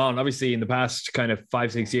about Le Mans, obviously in the past kind of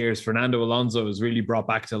 5-6 years, Fernando Alonso has really brought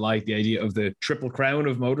back to light the idea of the triple crown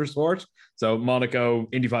of motorsport. So Monaco,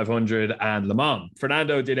 Indy 500 and Le Mans.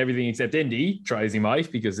 Fernando did everything except Indy, try as he might,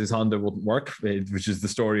 because his Honda wouldn't work, which is the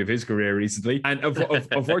story of his career recently. And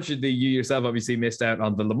unfortunately, you yourself obviously missed out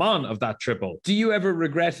on the Le Mans of that triple. Do you ever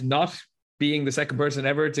regret not being the second person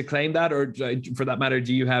ever to claim that? Or for that matter,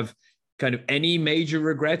 do you have kind of any major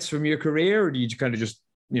regrets from your career, or do you kind of just,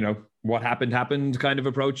 what happened kind of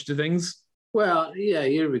approach to things? Well, yeah,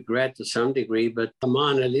 you regret to some degree, but come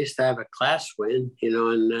on, at least I have a class win. In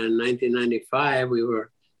 1995, we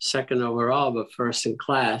were second overall, but first in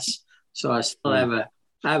class. So I still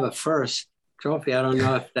have a first trophy. I don't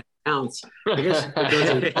know if that counts. I guess it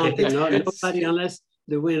doesn't count. Nobody, unless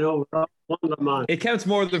they win overall, won Le Mans. It counts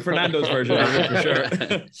more than Fernando's version of it, for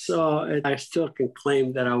sure. So I still can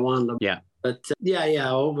claim that I won Le Mans. Yeah. But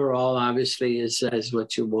overall, obviously, is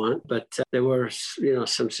what you want. But there were,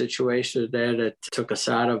 some situations there that took us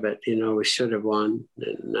out of it. We should have won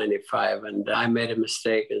in 95, and I made a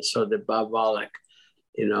mistake, and so did Bob Wallach.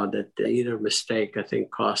 That either mistake, I think,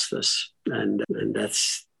 cost us, and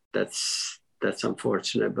that's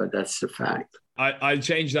unfortunate, but that's the fact. I'll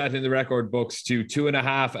change that in the record books to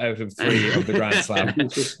 2.5 out of 3 of the Grand Slam.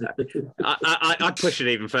 I'd push it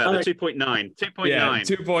even further. 2.9. 2.9. Yeah,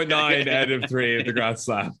 2.9 out of 3 of the Grand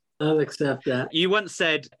Slam. I'll accept that. You once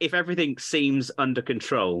said, if everything seems under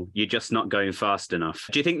control, you're just not going fast enough.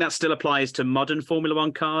 Do you think that still applies to modern Formula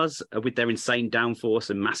One cars with their insane downforce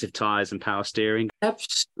and massive tyres and power steering?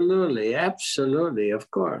 Absolutely. Of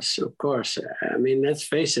course. I mean, let's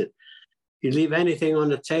face it. You leave anything on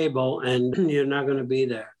the table and you're not going to be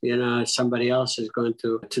there. Somebody else is going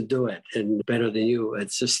to do it and better than you.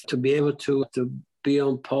 It's just to be able to be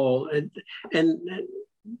on pole. And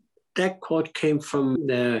that quote came from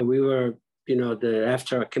after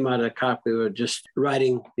I came out of the car, we were just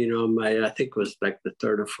writing, I think it was like the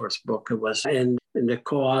third or fourth book it was. And the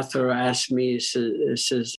co-author asked me, he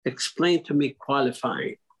says, explain to me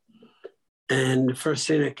qualifying. And the first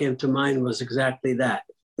thing that came to mind was exactly that.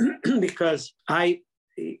 Because there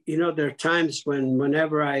are times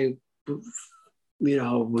whenever I,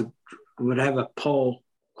 would have a pole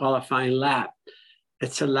qualifying lap,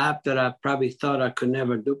 it's a lap that I probably thought I could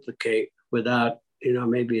never duplicate without,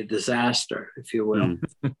 maybe a disaster, if you will.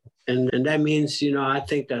 And that means, I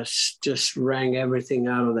think I just rang everything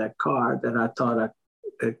out of that car that I thought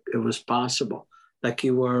it was possible. Like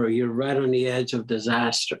you're right on the edge of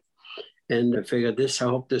disaster. And I figured I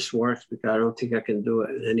hope this works because I don't think I can do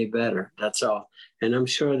it any better. That's all. And I'm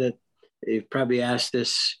sure that you probably asked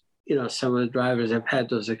this, some of the drivers have had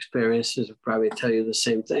those experiences will probably tell you the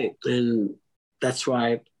same thing. And that's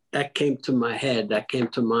why that came to my head. That came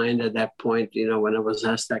to mind at that point, when I was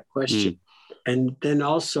asked that question. And then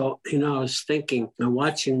also, I was thinking and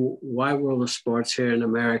watching Wide World of Sports here in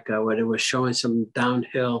America, where they were showing some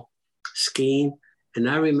downhill skiing. And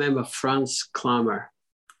I remember Franz Klammer.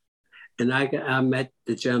 And I met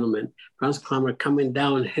the gentleman, Franz Klammer, coming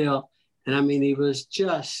downhill. And I mean, he was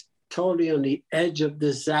just totally on the edge of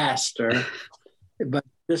disaster, but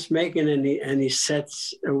just making and he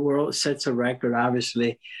sets a record,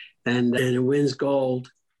 obviously, and wins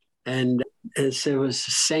gold. And so it was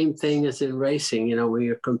the same thing as in racing. When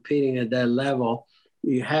you're competing at that level,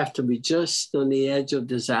 you have to be just on the edge of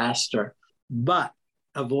disaster, but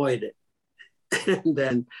avoid it. And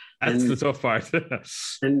then that's the tough part.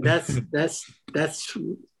 And that's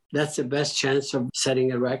the best chance of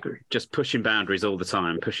setting a record. Just pushing boundaries all the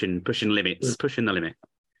time, pushing limits, pushing the limit.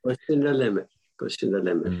 Pushing the limit.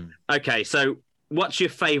 Okay, so what's your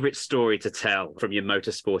favourite story to tell from your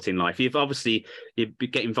motorsporting life? You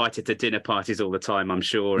get invited to dinner parties all the time, I'm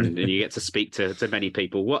sure, and you get to speak to many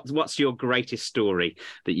people. What's your greatest story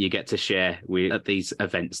that you get to share at these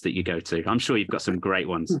events that you go to? I'm sure you've got some great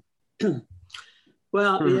ones.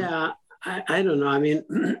 Well, yeah, I don't know. I mean,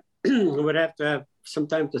 I would have to have some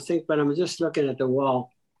time to think, but I'm just looking at the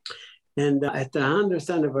wall. And at the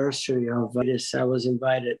 100th anniversary of this, I was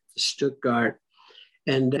invited to Stuttgart.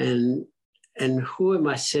 And who am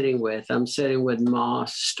I sitting with? I'm sitting with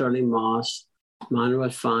Moss, Sterling Moss, Manuel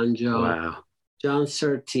Fangio, wow, John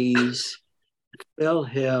Surtees, Phil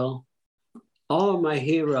Hill, all of my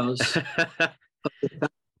heroes.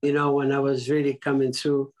 When I was really coming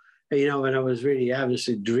through, when I was really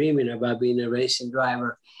obviously dreaming about being a racing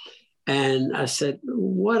driver. And I said,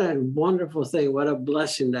 what a wonderful thing. What a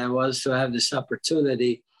blessing that was to have this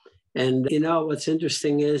opportunity. And, what's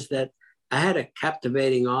interesting is that I had a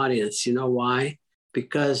captivating audience. You know why?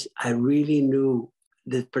 Because I really knew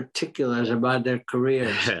the particulars about their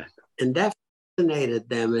careers. And that fascinated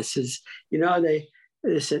them. It says, they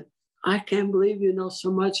said, I can't believe you know so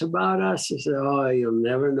much about us. I said, oh, you'll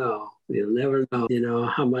never know. You'll never know,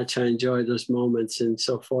 how much I enjoyed those moments and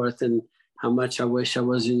so forth, and how much I wish I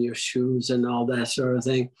was in your shoes and all that sort of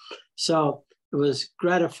thing. So it was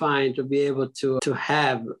gratifying to be able to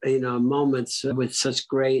have, moments with such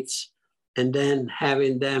greats, and then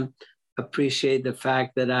having them appreciate the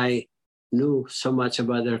fact that I knew so much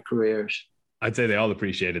about their careers. I'd say they all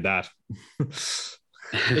appreciated that,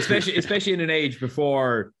 especially in an age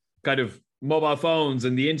before kind of mobile phones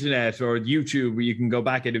and the internet or YouTube, where you can go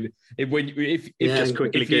back at it. If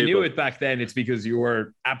you knew it back then, it's because you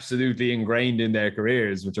were absolutely ingrained in their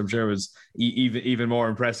careers, which I'm sure was even more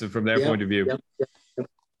impressive from their point of view. Yep.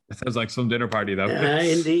 That sounds like some dinner party, though.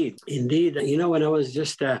 Indeed. When I was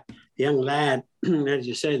just a young lad, as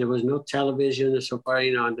you say, there was no television so far,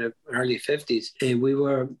 in the early 50s. And we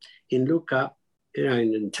were in Lucca,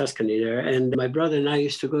 in Tuscany there. And my brother and I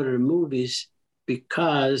used to go to the movies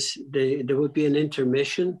because there would be an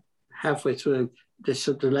intermission halfway through,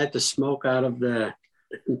 so to let the smoke out of the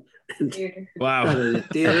theater. Wow. Out of the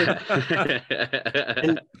theater.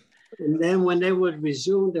 and then when they would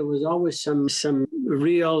resume, there was always some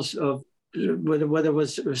reels of whether it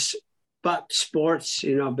was sports,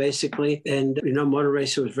 basically. And, motor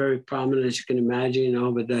racing was very prominent, as you can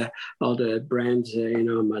imagine, with all the brands,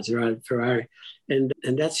 Maserati, Ferrari. And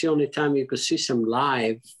that's the only time you could see some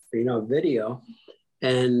live, video.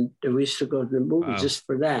 And we used to go to the movie just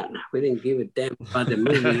for that. We didn't give a damn about the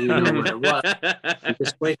movie, what it was.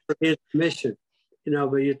 Just wait for the intermission,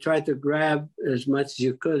 but you tried to grab as much as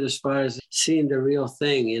you could as far as seeing the real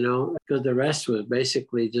thing, because the rest was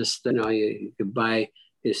basically just, you could buy,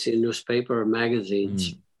 you see, newspaper or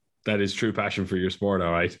magazines. That is true passion for your sport,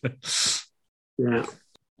 all right. Yeah.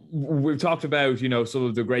 We've talked about, some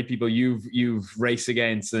of the great people you've raced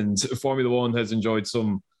against, and Formula One has enjoyed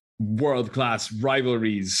some world-class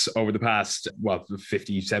rivalries over the past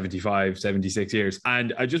 50, 75, 76 years.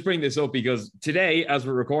 And I just bring this up because today, as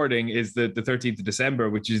we're recording, is the 13th of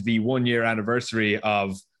December, which is the 1-year anniversary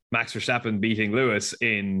of Max Verstappen beating Lewis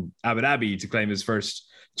in Abu Dhabi to claim his first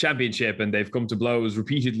championship, and they've come to blows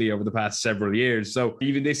repeatedly over the past several years. So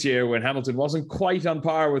even this year, when Hamilton wasn't quite on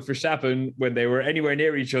par with Verstappen, when they were anywhere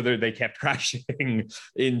near each other, they kept crashing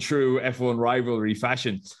in true F1 rivalry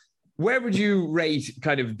fashion. Where would you rate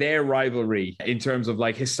kind of their rivalry in terms of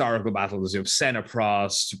like historical battles? Senna,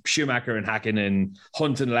 Prost, Schumacher and Hakkinen,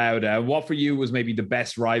 Hunt and Lauda. What for you was maybe the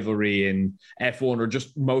best rivalry in F1 or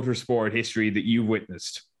just motorsport history that you've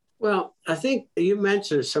witnessed? Well, I think you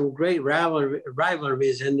mentioned some great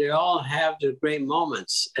rivalries, and they all have their great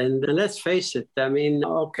moments. And let's face it, I mean,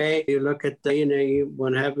 okay, you look at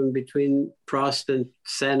what happened between Prost and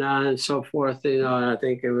Senna and so forth. I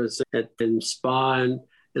think it was in Spa and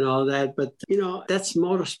all that. But, that's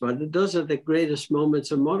motorsport. Those are the greatest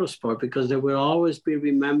moments of motorsport because they will always be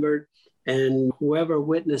remembered. And whoever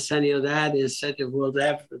witnessed any of that is said it will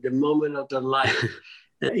have the moment of their life.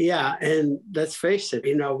 Yeah, and let's face it,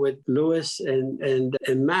 with Lewis and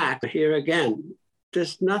Max here again,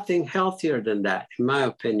 there's nothing healthier than that, in my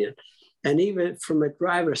opinion. And even from a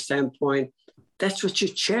driver standpoint, that's what you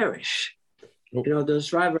cherish.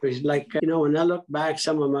 Those rivalries, like, when I look back,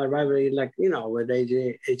 some of my rivalry, like, with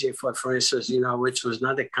AJ Foyt, for instance, which was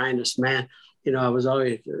not the kindest man. I was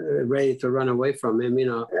always ready to run away from him,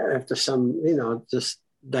 after some, just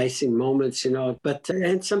dicing moments, but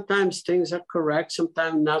and sometimes things are correct,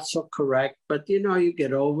 sometimes not so correct, but you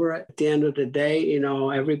get over it. At the end of the day,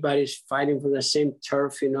 everybody's fighting for the same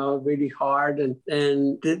turf, really hard, and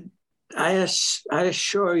I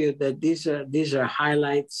assure you that these are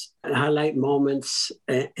highlight moments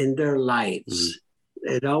in their lives.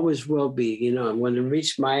 It always will be. When they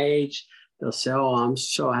reach my age, they'll say, "Oh, I'm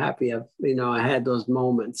so happy I had those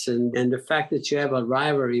moments." And the fact that you have a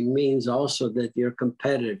rivalry means also that you're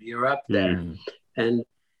competitive, you're up there. And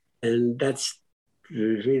that's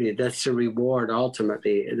the reward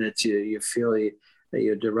ultimately that you feel that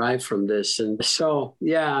you derive from this. And so,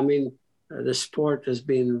 yeah, I mean, the sport has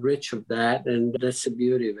been rich of that, and that's the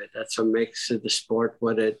beauty of it. That's what makes the sport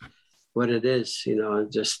what it is,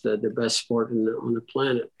 just the best sport on the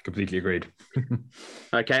planet. Completely agreed.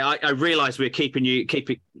 Okay, I realise we're keeping you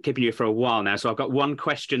for a while now, so I've got one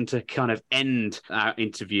question to kind of end our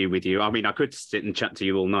interview with you. I mean, I could sit and chat to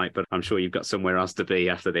you all night, but I'm sure you've got somewhere else to be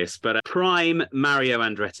after this. But prime Mario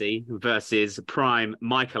Andretti versus prime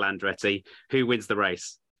Michael Andretti, who wins the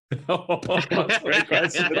race? Oh, that's a great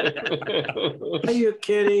question. Are you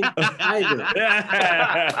kidding? I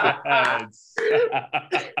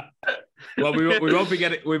do. Well, we won't be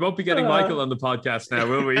getting Michael on the podcast now,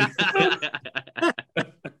 will we? I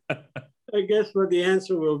guess what the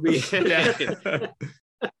answer will be.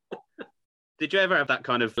 Did you ever have that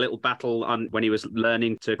kind of little battle when he was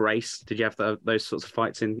learning to race? Did you have those sorts of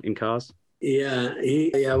fights in cars? Yeah,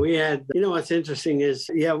 we had. What's interesting is,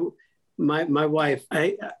 my wife.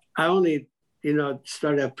 I only,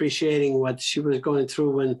 started appreciating what she was going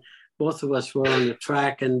through when both of us were on the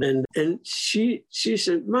track. And she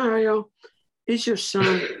said, "Mario, it's your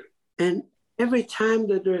son. And every time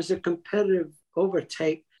that there's a competitive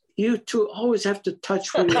overtake, you two always have to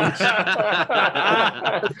touch wheels."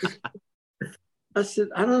 I said,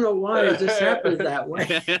 "I don't know why. It just happens that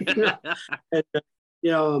way." And,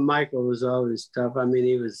 Michael was always tough. I mean,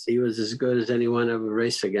 he was as good as anyone ever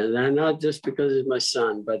raced against. And not just because he's my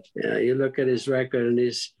son, but you look at his record and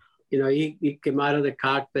he came out of the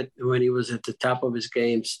cockpit when he was at the top of his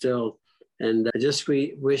game still. And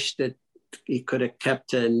we wish that he could have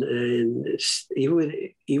kept and he would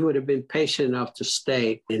have been patient enough to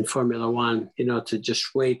stay in Formula One, to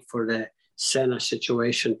just wait for the Senna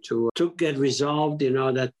situation to get resolved,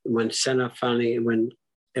 that when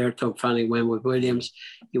Ayrton finally went with Williams,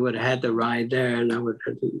 he would have had the ride there, and I would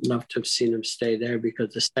have loved to have seen him stay there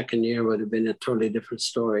because the second year would have been a totally different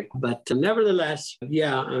story. But nevertheless, I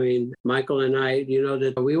mean, Michael and I,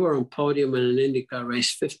 that we were on podium in an IndyCar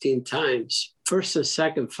race 15 times, first and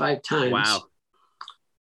second 5 times. Wow.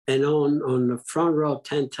 And on the front row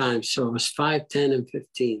 10 times. So it was 5, 10, and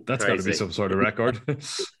 15. That's got to be some sort of record.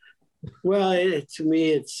 Well, to me,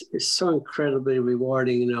 it's so incredibly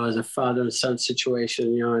rewarding, as a father and son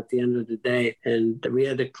situation, at the end of the day. And we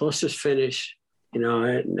had the closest finish, in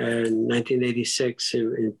 1986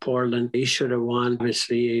 in Portland. He should have won.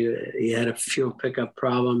 Obviously, he had a fuel pickup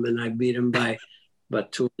problem, and I beat him by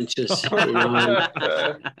about 2 inches. Were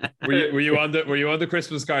you on the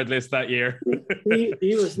Christmas card list that year?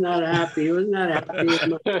 He was not happy. He was not happy.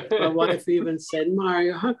 My wife even said,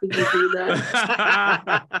 "Mario, how could you do that?"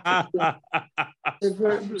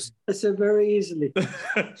 I said, "Very easily."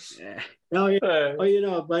 Oh,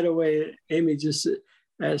 by the way, Amy just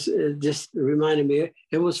reminded me,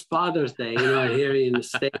 it was Father's Day, here in the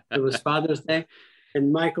States. It was Father's Day.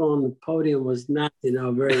 And Michael on the podium was not,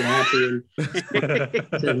 very happy. And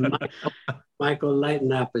said, Michael,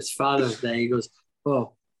 lighten up. It's Father's Day. He goes,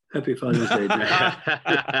 "Oh, happy Father's Day,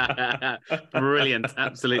 Dad." Brilliant.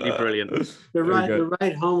 Absolutely brilliant. The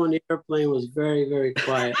ride home on the airplane was very, very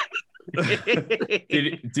quiet.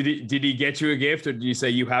 Did he get you a gift, or did you say,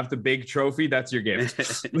 "You have the big trophy, that's your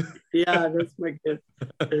gift"? Yeah, that's my gift.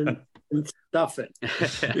 And stuff it.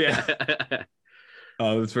 Yeah.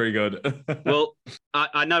 Oh, that's very good. Well,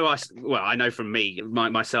 I know from me,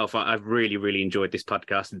 myself, I've really, really enjoyed this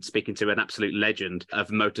podcast and speaking to an absolute legend of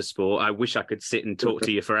motorsport. I wish I could sit and talk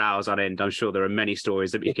to you for hours on end. I'm sure there are many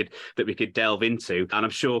stories that we could delve into, and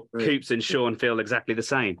I'm sure Coops and Sean feel exactly the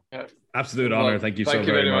same. Yeah. Absolute honor. Thank you so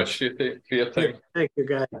very much for your time. Thank you,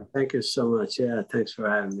 guys. Thank you so much. Yeah, thanks for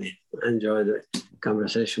having me. I enjoyed the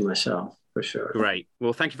conversation myself, for sure. Great.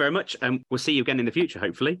 Well, thank you very much. And we'll see you again in the future,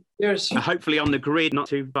 hopefully. Yes. Hopefully on the grid, not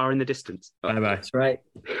too far in the distance. Bye-bye. That's right.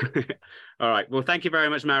 All right. Well, thank you very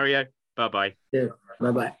much, Mario. Bye-bye. Yeah.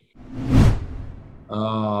 Bye-bye.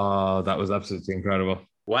 Oh, that was absolutely incredible.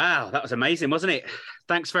 Wow, that was amazing, wasn't it?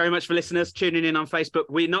 Thanks very much for listeners tuning in on Facebook.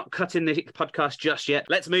 We're not cutting the podcast just yet.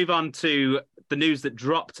 Let's move on to the news that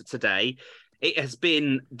dropped today. It has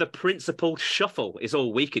been the principal shuffle is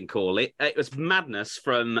all we can call it. It was madness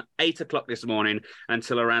from 8 o'clock this morning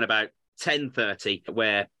until around about 10:30,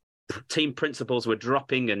 where team principals were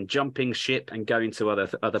dropping and jumping ship and going to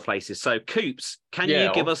other places. So, Coops, can you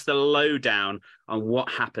give us the lowdown on what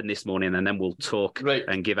happened this morning, and then we'll talk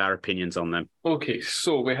and give our opinions on them. Okay,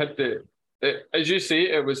 so we had as you say,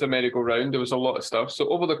 it was a merry-go-round. There was a lot of stuff. So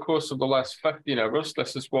over the course of the last 15 hours,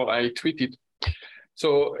 this is what I tweeted.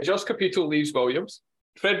 So Jos Capito leaves Williams.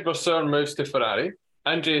 Fred Vasseur moves to Ferrari.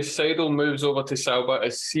 Andreas Seidel moves over to Sauber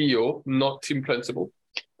as CEO, not team principal.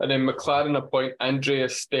 And then McLaren appoint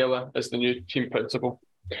Andreas Stella as the new team principal.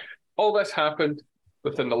 All this happened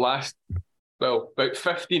within the last, about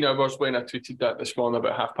 15 hours when I tweeted that this morning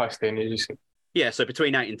about 10:30, as you said. Yeah, so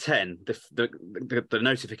between 8 and 10, the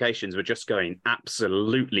notifications were just going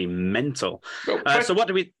absolutely mental. So what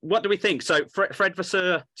do we think? So Fred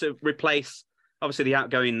Vasseur to replace, obviously, the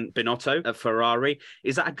outgoing Binotto of Ferrari.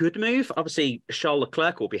 Is that a good move? Obviously, Charles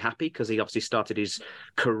Leclerc will be happy because he obviously started his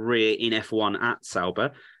career in F1 at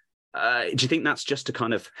Sauber. Do you think that's just to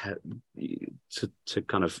kind of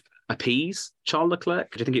appease Charles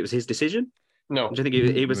Leclerc? Do you think it was his decision? No. Do you think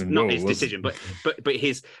it was not his decision, but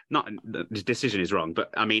his decision is wrong?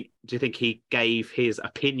 But I mean, do you think he gave his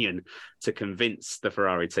opinion to convince the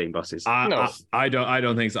Ferrari team bosses? No. I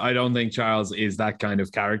don't think so. I don't think Charles is that kind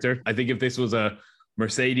of character. I think if this was a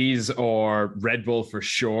Mercedes or Red Bull for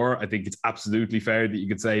sure, I think it's absolutely fair that you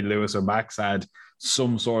could say Lewis or Max had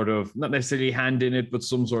some sort of, not necessarily hand in it, but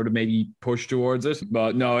some sort of maybe push towards it.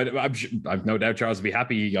 But no, I've no doubt Charles will be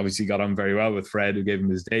happy. He obviously got on very well with Fred, who gave him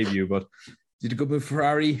his debut, but did a good move for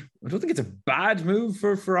Ferrari. I don't think it's a bad move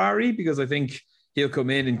for Ferrari because I think he'll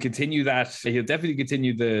come in and continue that. He'll definitely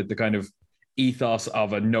continue the kind of ethos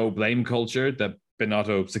of a no blame culture that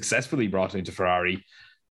Binotto successfully brought into Ferrari.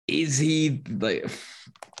 Is he like?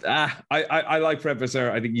 I like Fred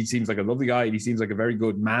Vasseur. I think he seems like a lovely guy. He seems like a very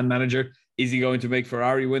good man manager. Is he going to make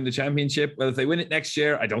Ferrari win the championship? Well, if they win it next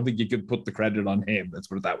year, I don't think you could put the credit on him. Let's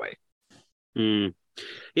put it that way.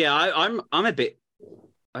 Yeah, I'm a bit.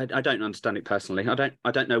 I don't understand it personally.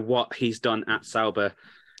 I don't know what he's done at Sauber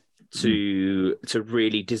to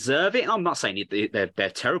really deserve it. I'm not saying they're a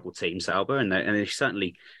terrible team, Sauber, and they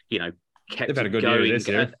certainly, kept They've had a good going year this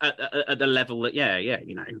year. At the level that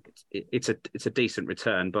it's a decent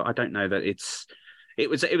return, but I don't know that it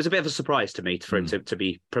was a bit of a surprise to me for him to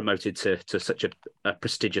be promoted to such a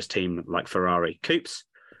prestigious team like Ferrari. Coops,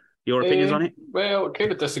 your opinions on it? Well,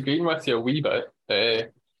 kind of disagreeing with you a wee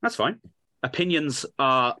bit. That's fine. Opinions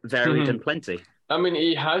are varied and plenty. I mean,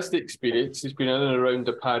 he has the experience. He's been in and around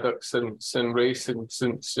the paddock since racing,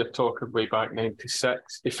 since you're talking way back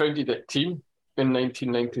 96. He founded a team in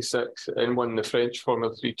 1996 and won the French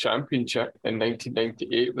Formula 3 Championship in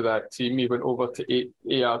 1998 with that team. He went over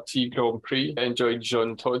to ART Grand Prix and joined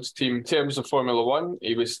Jean Todd's team. In terms of Formula 1,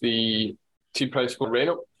 he was the team principal at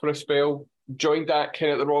Renault for a spell. Joined that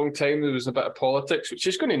kind of at the wrong time. There was a bit of politics, which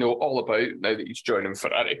he's going to know all about now that he's joining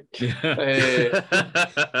Ferrari.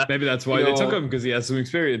 Maybe that's why they took him, because he has some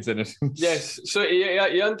experience in it. Yes, so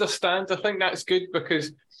he understands. I think that's good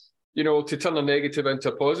because, to turn a negative into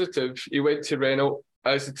a positive, he went to Renault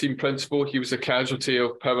as the team principal. He was a casualty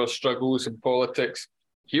of power struggles and politics.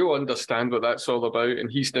 He'll understand what that's all about,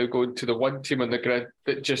 and he's now going to the one team on the grid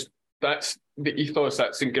that's the ethos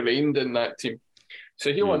that's ingrained in that team.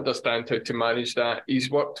 So he'll understand how to manage that. He's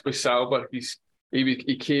worked with Sauber.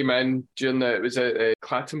 He came in during it was a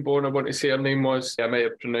Clattenborn, I want to say her name was. I might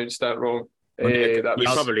have pronounced that wrong. You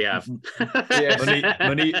probably have. Yes.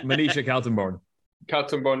 Manisha Kaltenborn.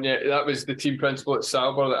 Kaltenborn, yeah, that was the team principal at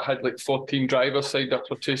Sauber that had like 14 drivers signed up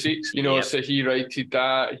for 2 seats. So he righted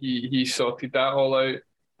that. He sorted that all out.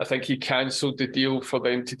 I think he cancelled the deal for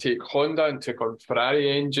them to take Honda and took on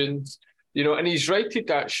Ferrari engines. And he's righted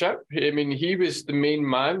that ship. I mean, he was the main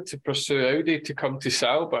man to pursue Audi to come to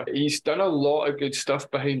Sauber. He's done a lot of good stuff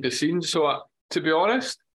behind the scenes. So to be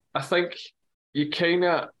honest, I think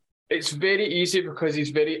it's very easy because he's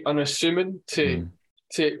very unassuming to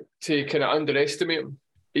kind of underestimate him.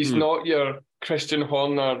 He's not your Christian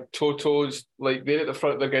Horner, Totos, like they're at the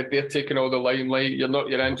front of the grid, they're taking all the limelight. You're not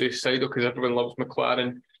your Andrew Seidel because everyone loves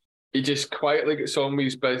McLaren. He just quietly gets on with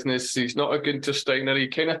his business. He's not a Günther Steiner. He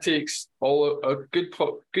kind of takes a good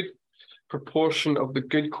proportion of the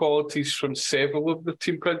good qualities from several of the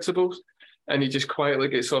team principals, and he just quietly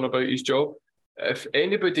gets on about his job. If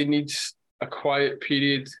anybody needs a quiet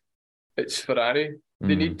period, it's Ferrari.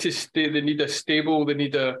 They need to stay. They need a stable. They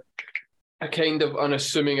need a kind of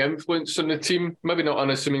unassuming influence on the team. Maybe not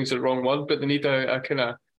unassuming is the wrong one, but they need a kind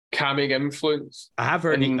of calming influence. I have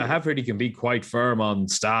heard he can be quite firm on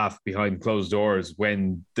staff behind closed doors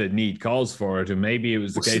when the need calls for it, and maybe it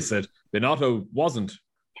was the case that Binotto wasn't.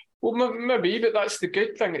 Well, maybe, but that's the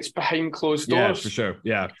good thing. It's behind closed doors. Yeah, for sure.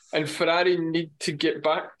 Yeah, and Ferrari need to get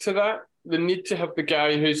back to that. They need to have the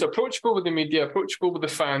guy who's approachable with the media, approachable with the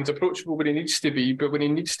fans, approachable when he needs to be, but when he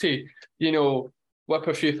needs to, whip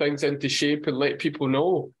a few things into shape and let people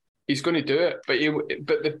know, he's going to do it. But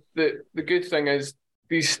the good thing is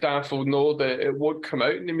these staff will know that it won't come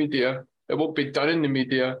out in the media. It won't be done in the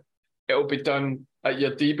media. It'll be done at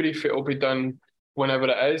your debrief. It'll be done whenever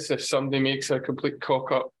it is. If somebody makes a complete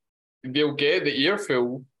cock up, they'll get the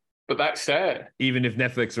earful. But that's it. Even if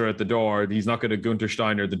Netflix are at the door, he's not going to Günther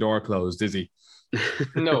Steiner the door closed, is he?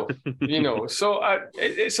 No, So I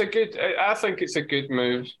think it's a good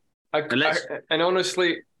move. And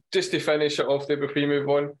honestly, just to finish it off there before we move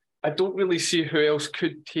on, I don't really see who else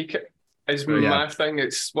could take it. Is my thing.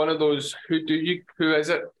 It's one of those. Who is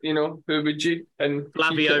it? Who would you? And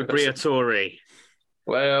Flavio Briatore.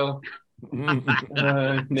 Well. But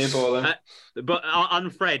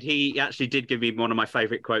on Fred, he actually did give me one of my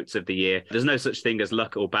favourite quotes of the year. There's no such thing as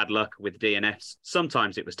luck or bad luck with DNFs.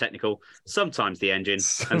 Sometimes it was technical, sometimes the engine,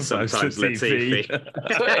 and sometimes Latifi.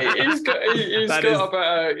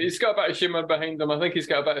 He's got a bit of humour behind him. I think he's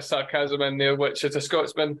got a bit of sarcasm in there, which as a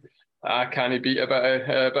Scotsman, I can't beat a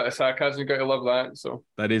bit of sarcasm. You've got to love that. So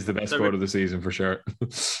that is the best quote of the season for sure.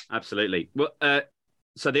 Absolutely. Well,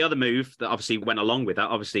 so the other move that obviously went along with that,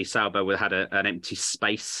 obviously Sauber had an empty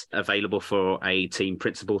space available for a team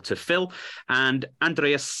principal to fill, and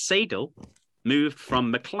Andreas Seidel moved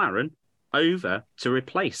from McLaren over to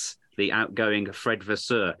replace the outgoing Fred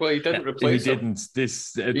Vasseur. Well, he didn't replace him.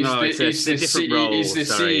 It's a different role. He's the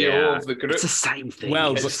CEO of the group. It's the same thing.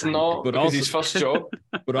 Well, it's not, but also his first job.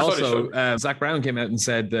 But also, Zach Brown came out and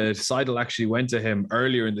said that Seidel actually went to him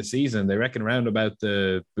earlier in the season. They reckon around about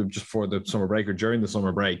just before the summer break or during the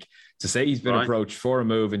summer break to say he's been approached for a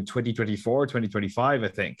move in 2024, 2025, I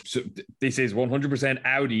think. So this is 100%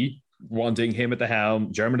 Audi wanting him at the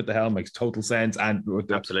helm, German at the helm, makes total sense, and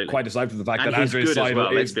absolutely quite aside from the fact that Andreas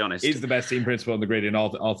Seidel is the best team principal on the grid in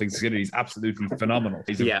all things considered. He's absolutely phenomenal.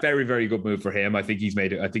 He's a very, very good move for him. I think he's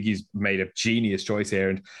made a genius choice here.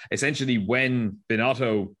 And essentially, when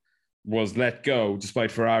Binotto was let go, despite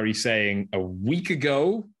Ferrari saying a week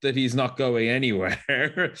ago that he's not going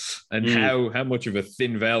anywhere, and how much of a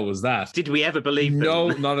thin veil was that? Did we ever believe them? No,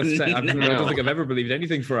 not a second. I don't think I've ever believed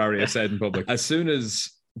anything Ferrari has said in public. As soon as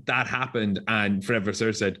that happened and Fred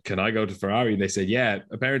Vasseur said, "Can I go to Ferrari?" They said, "Yeah."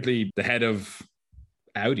 Apparently the head of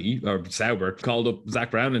Audi or Sauber called up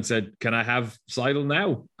Zach Brown and said, "Can I have Seidel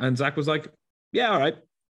now?" And Zach was like, "Yeah, all right."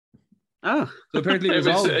 So apparently it was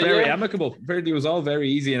all very amicable. Apparently it was all very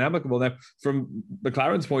easy and amicable. Now, from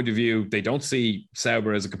McLaren's point of view, they don't see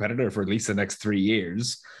Sauber as a competitor for at least the next 3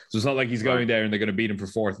 years. So it's not like he's going there and they're going to beat him for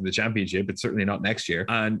fourth in the championship. It's certainly not next year.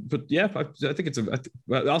 But yeah, I think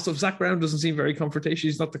also Zach Brown doesn't seem very confrontational.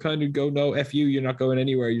 He's not the kind who go, "No, F you, you're not going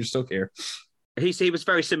anywhere. You're stuck here." He was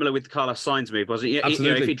very similar with the Carlos Sainz move, wasn't he?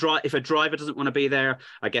 Absolutely. If a driver doesn't want to be there,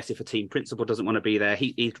 I guess if a team principal doesn't want to be there,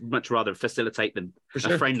 he'd much rather facilitate a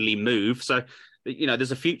friendly move. So,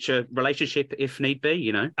 there's a future relationship if need be,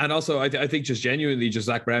 And also, I think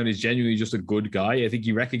Zach Brown is genuinely just a good guy. I think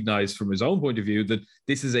he recognized from his own point of view that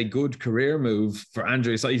this is a good career move for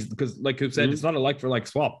Andreas, because like Coop said, it's not a like-for-like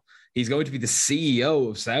swap. He's going to be the CEO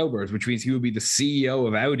of Sauber, which means he will be the CEO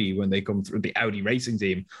of Audi when they come through, the Audi racing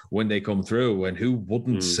team when they come through. And who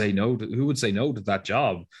wouldn't say no? Who would say no to that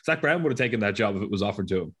job? Zach Brown would have taken that job if it was offered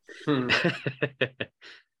to him.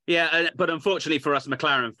 Yeah, but unfortunately for us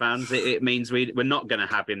McLaren fans, it means we're not going to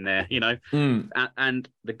have him there, And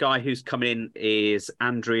the guy who's coming in is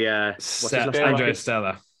Andrea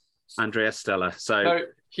Stella. Andrea Stella. So. Now,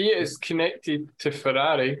 he is connected to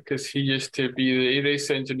Ferrari because he used to be the race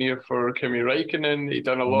engineer for Kimi Räikkönen. He'd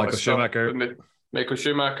done a lot of stuff with Michael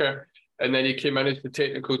Schumacher. And then he came in as the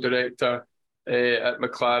technical director at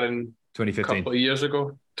McLaren 2015. a couple of years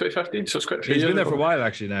ago. 2015, so it's quite a few He's years been there ago. for a while,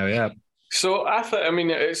 actually, now, yeah. So I mean,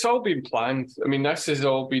 it's all been planned. I mean, this has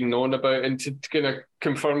all been known about, and to kind of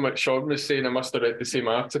confirm what Sean was saying, I must have read the same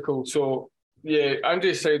article. So, yeah,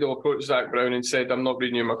 Andrea Seidel approached Zach Brown and said, I'm not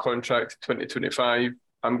renewing my contract in 2025.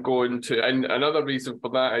 I'm going to, and another reason for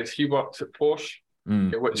that is he works at Porsche,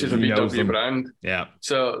 which is a VW brand. Yeah.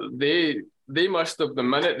 So they must have, the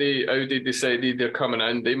minute Audi decided they're coming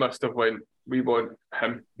in, they must have went, we want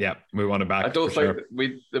him. Yeah, we want him back. I don't think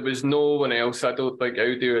there was no one else. I don't think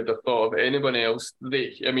Audi would have thought of anyone else.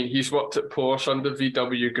 He's worked at Porsche under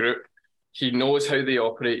VW Group. He knows how they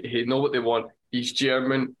operate. He knows what they want. He's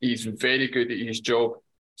German. He's very good at his job.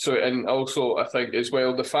 So, and also I think as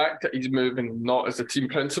well, the fact that he's moving not as a team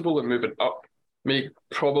principal and moving up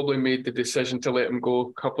probably made the decision to let him go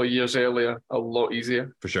a couple of years earlier a lot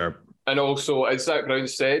easier. For sure. And also, as Zach Brown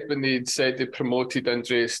said, when they said they promoted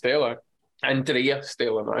Andrea Stella,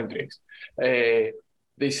 not Andreas,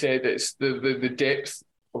 they said it's the depth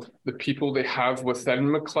of the people they have within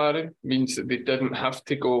McLaren means that they didn't have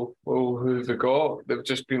to go, oh, who have they got? They've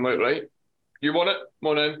just been like, right, you want it?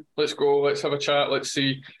 Come on in, let's go, let's have a chat, let's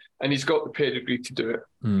see. And he's got the pedigree to do it.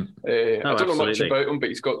 I don't know much about him, but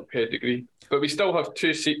he's got the pedigree. But we still have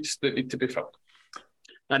 2 seats that need to be filled.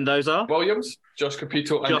 And those are? Williams, Josh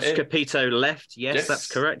Capito. Josh Capito left. Yes, that's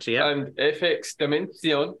correct. Yeah. And FX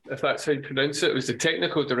Dimension, if that's how you pronounce it, was the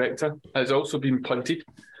technical director, has also been punted.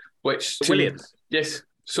 Williams? Yes.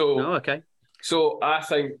 So, okay. So I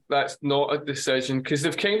think that's not a decision because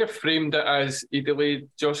they've kind of framed it as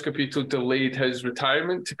Josh Capito delayed his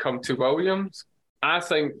retirement to come to Williams. I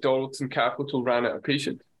think Darlington Capital ran out of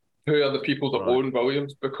patience. Who are the people that own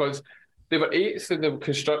Williams? Because they were 8th in the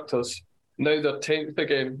constructors. Now they're 10th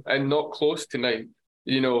again and not close to 9th,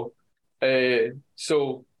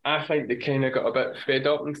 so I think they kind of got a bit fed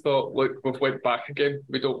up and thought, look, we've went back again.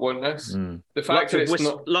 We don't want this. The fact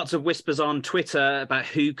lots of whispers on Twitter about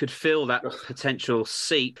who could fill that potential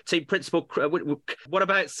seat. Team principal, what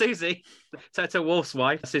about Susie? Toto Wolff's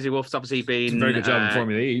wife. Susie Wolff's obviously been... Very good job in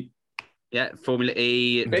Formula E. Yeah, Formula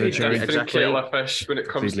E. Very different kettle of fish when it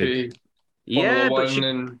comes to Formula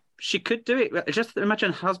One she could do it. Just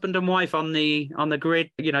imagine husband and wife on the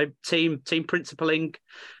grid, team principling.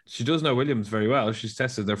 She does know Williams very well. She's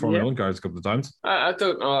tested their Formula One cars a couple of times. I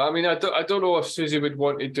don't know. I mean, I don't know if Susie would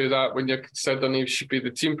want to do that when you're considering if she'd be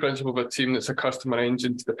the team principal of a team that's a customer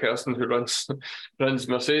engine to the person who runs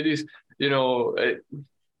Mercedes.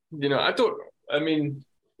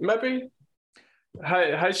 Maybe.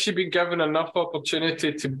 Has she been given enough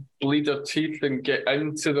opportunity to bleed her teeth and get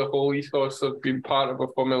into the whole ethos of being part of a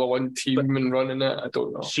Formula One team and running it? I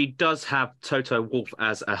don't know. She does have Toto Wolff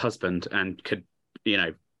as a husband and could,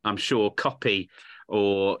 I'm sure, copy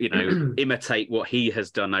or, imitate what he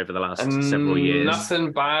has done over the last several years.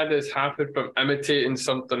 Nothing bad has happened from imitating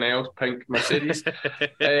something else, Pink Mercedes.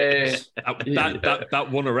 that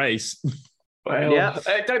won a race. Well,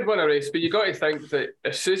 it did win a race, but you got to think that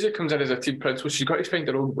if Susie comes in as a team principal, she's got to find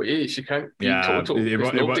her own way. She can't be total.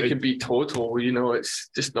 Nobody can be total.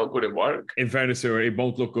 It's just not going to work. In fairness to her, it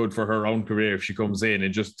won't look good for her own career if she comes in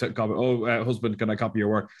and just husband, can I copy your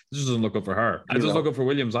work? This just doesn't look good for her. And it doesn't look good for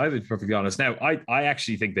Williams either, to be perfectly honest. Now, I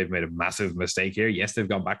actually think they've made a massive mistake here. Yes, they've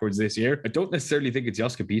gone backwards this year. I don't necessarily think it's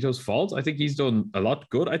Josh Capito's fault. I think he's done a lot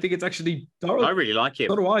good. I think it's actually Darrell. I really like him.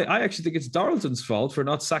 So do I. I actually think it's Darlington's fault for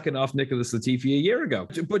not sacking off Nicholas Latifi a year ago.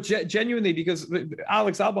 But genuinely, because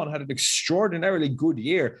Alex Albon had an extraordinarily good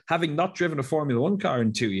year, having not driven a Formula One car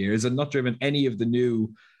in 2 years and not driven any of the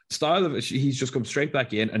new style of it. He's just come straight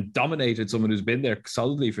back in and dominated someone who's been there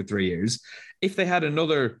solidly for 3 years. If they had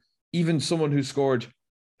even someone who scored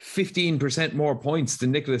 15% more points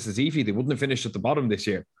than Nicholas Latifi, they wouldn't have finished at the bottom this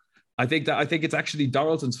year. I think it's actually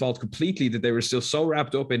Darlington's fault completely that they were still so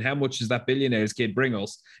wrapped up in how much does that billionaire's kid bring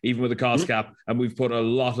us, even with a cost cap. And we've put a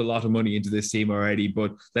lot of money into this team already,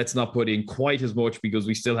 but let's not put in quite as much because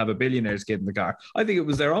we still have a billionaire's kid in the car. I think it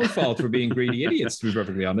was their own fault for being greedy idiots, to be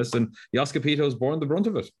perfectly honest. And Josh Capito's borne the brunt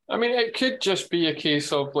of it. I mean, it could just be a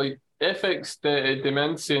case of FX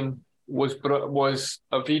Dimension was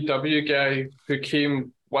a VW guy who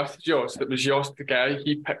came with Josh. That was Josh the guy.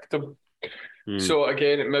 He picked him. So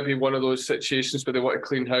again, it may be one of those situations where they want to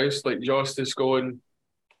clean house. Like Jost is going,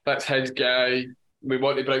 that's his guy. We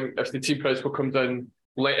want to bring, if the team principal comes in,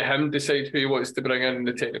 let him decide who he wants to bring in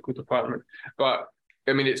the technical department. But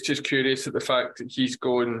I mean, it's just curious at the fact that he's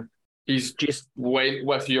just went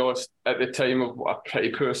with Jost at the time of a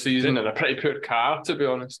pretty poor season and a pretty poor car, to be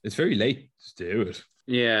honest. It's very late to do it.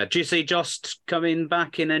 Yeah. Do you see Jost coming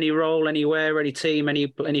back in any role, anywhere, any team, any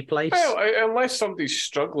place? Well, unless somebody's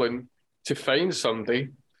struggling to find somebody,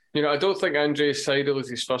 You know, I don't think Andreas Seidel, as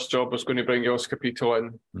his first job, was going to bring Jos Capito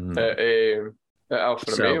in at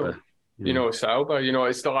Alfa Romeo. You know, Sauber. You know,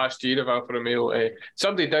 it's the last year of Alfa Romeo.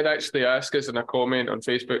 Somebody did actually ask us in a comment on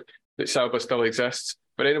Facebook that Sauber still exists.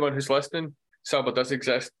 For anyone who's listening, Sauber does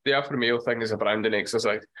exist. The Alfa Romeo thing is a branding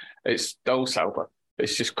exercise. It's still Sauber.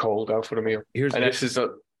 It's just called Alfa Romeo. This is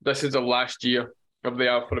the last year of the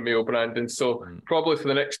Alfa Romeo branding. So probably for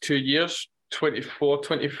the next 2 years, 24,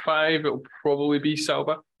 25, it'll probably be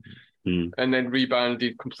Sauber. And then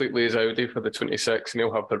rebranded completely as Audi for the 26, and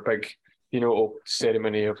they'll have their big, you know,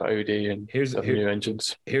 ceremony of Audi and new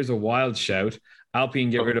engines. Here's a wild shout. Alpine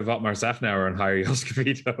get rid of Otmar Safnauer and hire Jos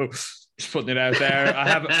Capito. Just putting it out there.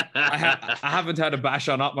 I haven't had a bash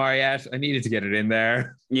on Otmar yet. I needed to get it in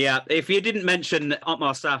there. Yeah, if you didn't mention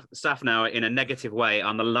Otmar Safnauer in a negative way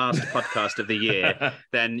on the last podcast of the year,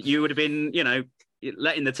 then you would have been, you know,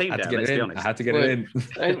 letting the team down, let's be honest. I had to get it in.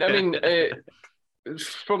 And I mean,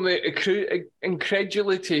 from the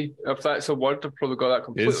incredulity, if that's a word, I've probably got that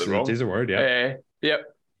completely wrong. It is a word, yeah.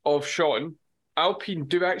 Of Sean, Alpine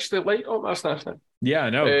do actually like Otmar Safnauer. Yeah, I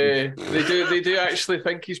know. They do actually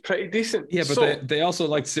think he's pretty decent. Yeah, but they also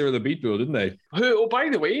liked Cyril Abiteboul, didn't they? Oh, by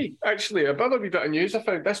the way, actually, a bit of news I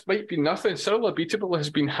found. This might be nothing. Cyril Abiteboul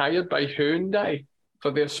has been hired by Hyundai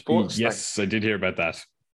for their sports. Yes, I did hear about that.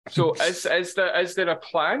 So is there a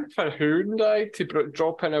plan for Hyundai to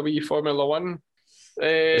drop in a wee Formula One?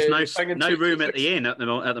 There's no room at the inn at the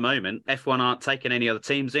moment. F1 aren't taking any other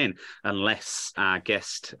teams in unless our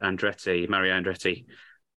guest Mario Andretti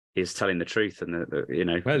is telling the truth, and you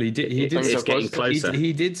know. Well, he did. It's getting closer.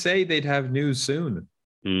 He did say they'd have news soon.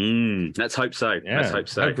 Let's hope so. Yeah. Let's hope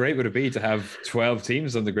so. How great would it be to have 12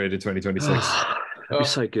 teams on the grid in 2026? That'd be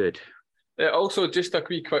so good. Also, just a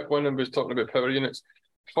quick one, and was talking about power units.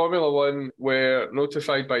 Formula One were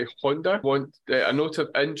notified by Honda, want a note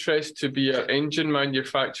of interest to be an engine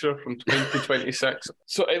manufacturer from 2026.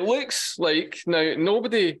 So it looks like, now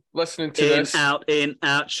nobody listening to this... In,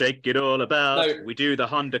 out, shake it all about. Now, we do the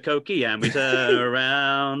Honda Koki and we turn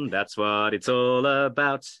around. That's what it's all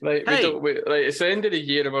about. Right, it's the end of the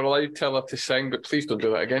year and we're allowed to tell her to sing, but please don't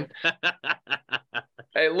do that again.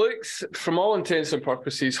 It looks, from all intents and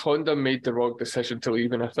purposes, Honda made the wrong decision to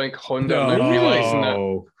leave, and I think Honda are now realising that.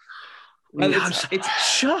 Well,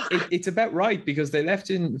 it's about right, because they left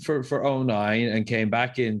in for 09 and came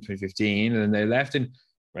back in 2015, and they left in,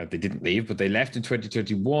 well, they didn't leave, but they left in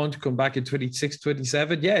 2021 to come back in 26,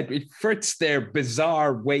 27. Yeah, it fits their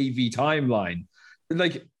bizarre, wavy timeline.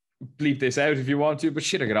 Like, bleep this out if you want to, but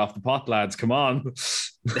shit, I get off the pot, lads. Come on.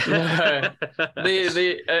 It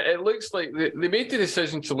looks like they made the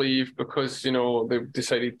decision to leave because, you know, they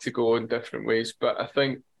decided to go in different ways. But I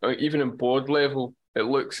think even in board level, it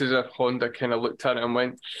looks as if Honda kind of looked at it and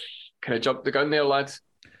went, "Can I jump the gun there, lads?"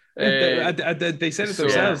 They said it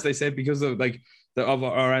themselves. They said because of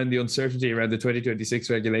around the uncertainty around the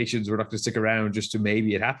 2026 regulations, we're not going to stick around just to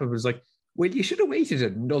maybe it happen. But it's like, well, you should have waited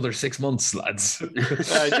another 6 months, lads.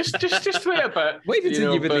 just wait a bit. Wait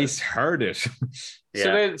until you've at least heard it.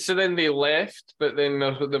 Yeah. So then they left, but then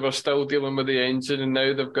they were still dealing with the engine, and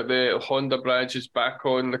now they've got the Honda badges back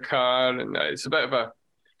on the car, and it's a bit of a,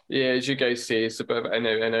 as you guys say, it's a bit of an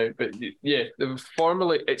in out. But yeah,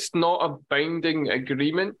 it's not a binding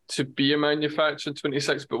agreement to be a manufacturer in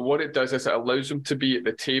 26, but what it does is it allows them to be at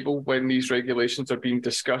the table when these regulations are being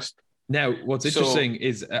discussed. Now, what's interesting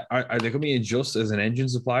is, are they coming in just as an engine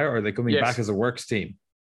supplier, or are they coming back as a works team?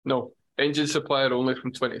 No, engine supplier only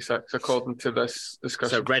from 26, according to this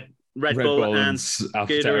discussion. So Red Bull and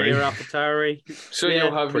AlphaTauri. So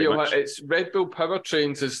you'll have it's Red Bull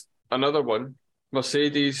Powertrains is another one.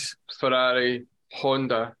 Mercedes, Ferrari,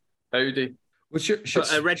 Honda, Audi. But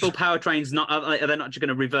Red Bull Powertrains are they not just going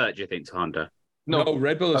to revert, do you think, to Honda? No,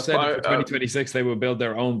 Red Bull has said that for 2026 they will build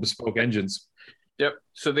their own bespoke engines. Yep.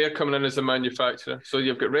 So they're coming in as a manufacturer. So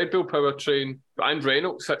you've got Red Bull Powertrain and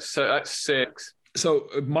Renault. That's 6. So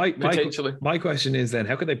my question is then,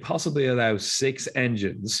 how could they possibly allow 6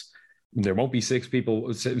 engines? There won't be 6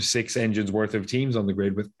 engines worth of teams on the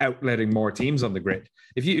grid without letting more teams on the grid.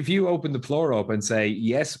 If you open the floor up and say,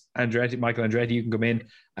 yes, Michael Andretti, you can come in,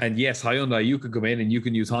 and yes, Hyundai, you can come in and you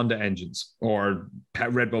can use Honda engines or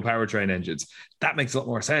Red Bull Powertrain engines, that makes a lot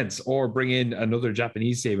more sense. Or bring in another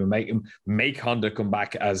Japanese team and make Honda come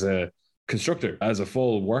back as a constructor, as a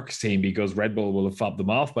full works team, because Red Bull will have fobbed them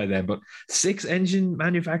off by then. But 6 engine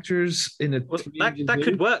manufacturers in that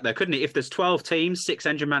could work though, couldn't it? If there's 12 teams, 6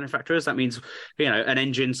 engine manufacturers, that means, you know, an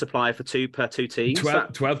engine supply per two teams.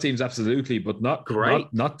 12 teams, absolutely, but not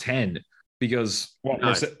 10. because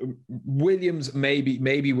No. Williams,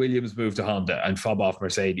 maybe Williams move to Honda and fob off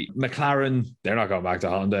Mercedes. McLaren, they're not going back to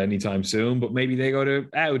Honda anytime soon, but maybe they go to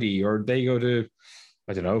Audi or they go to,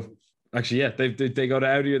 I don't know. Actually, yeah, they go to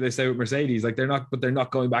Audi or they stay with Mercedes. Like they're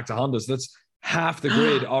not going back to Honda. So that's half the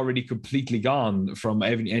grid already completely gone from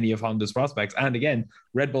any of Honda's prospects. And again,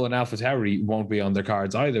 Red Bull and AlphaTauri won't be on their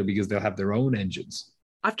cards either because they'll have their own engines.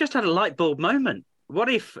 I've just had a light bulb moment. What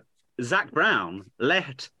if Zach Brown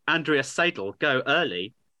let Andreas Seidl go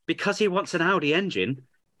early because he wants an Audi engine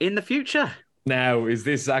in the future? Now, is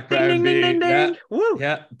this Zach Ding, Brown ding, ding, being... ding, ding. Woo.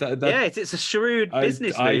 Yeah, It's a shrewd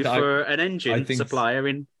business move for an engine supplier.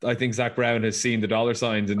 I think Zach Brown has seen the dollar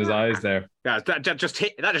signs in his eyes there. Yeah, that just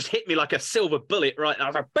hit me like a silver bullet, right? I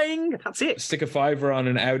was like, bing, that's it. Stick a $5 on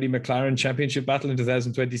an Audi McLaren championship battle in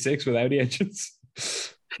 2026 with Audi engines.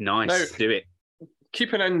 Nice, Now, do it.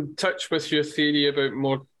 Keeping in touch with your theory about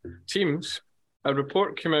more teams, a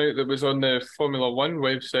report came out that was on the Formula One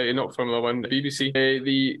website, not Formula One, the BBC.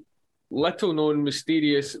 The little-known,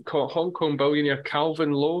 mysterious Hong Kong billionaire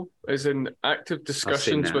Calvin Lowe is in active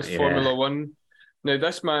discussions with Formula One. Now,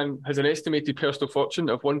 this man has an estimated personal fortune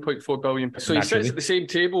of 1.4 billion. So he sits at the same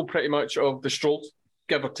table, pretty much, of the Strolls,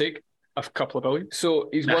 give or take a couple of billion. So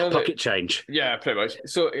he's one of the pocket change. Yeah, pretty much.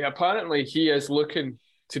 So apparently, he is looking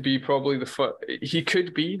to be probably he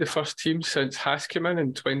could be the first team since Haas came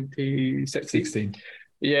in 2016.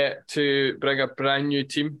 Yeah, to bring a brand new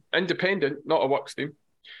team, independent, not a works team.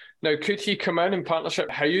 Now, could he come in partnership?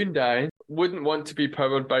 Hyundai wouldn't want to be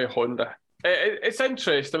powered by Honda. It's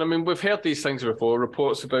interesting. I mean, we've heard these things before,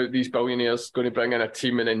 reports about these billionaires going to bring in a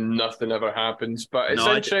team and then nothing ever happens. But it's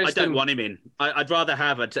interesting. I don't want him in. I'd rather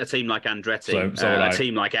have a team like Andretti, a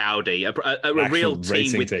team like Audi, a real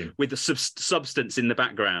team with the substance in the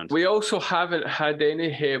background. We also haven't had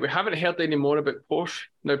we haven't heard any more about Porsche.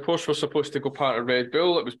 Now, Porsche was supposed to go part of Red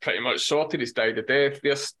Bull. It was pretty much sorted. It's died a death.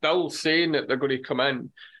 They're still saying that they're going to come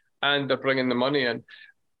in and they're bringing the money in.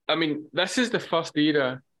 I mean, this is the first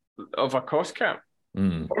era of a cost cap.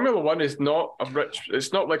 Formula One is not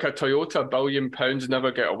it's not like a Toyota, £1 billion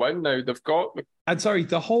never get a win. Now they've got. And sorry,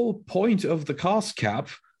 the whole point of the cost cap,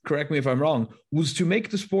 correct me if I'm wrong, was to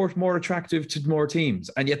make the sport more attractive to more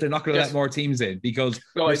teams. And yet they're not going to let more teams in because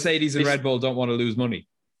Mercedes and Red Bull don't want to lose money.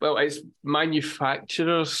 Well, it's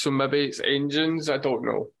manufacturers, so maybe it's engines. I don't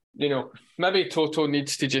know. Maybe Toto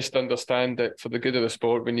needs to just understand that for the good of the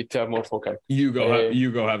sport, we need to have more focus. You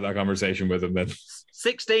go have that conversation with him then.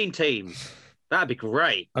 16 teams. That'd be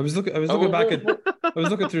great. I was looking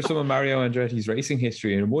through some of Mario Andretti's racing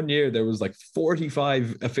history, and in 1 year there was like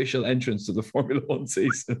 45 official entrants to the Formula One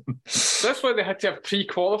season. That's why they had to have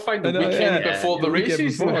pre-qualifying the weekend before the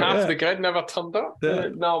races, and half the grid never turned up. Yeah.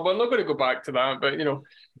 No, we're not going to go back to that, but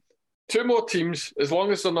 2 more teams, as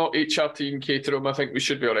long as they're not HRT and Caterham, I think we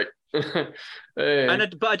should be all right. But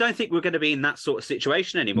I don't think we're going to be in that sort of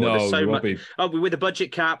situation anymore. No, there's so much. Be. With a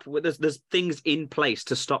budget cap, there's things in place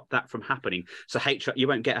to stop that from happening. So you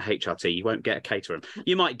won't get a HRT, you won't get a Caterham.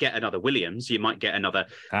 You might get another Williams, you might get another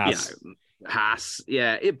Haas.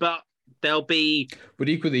 Yeah, but they'll be. But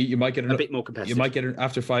equally, you might get a bit more competitive. You might get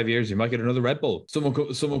after 5 years. You might get another Red Bull. Someone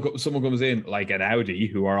comes in like an Audi,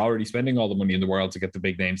 who are already spending all the money in the world to get the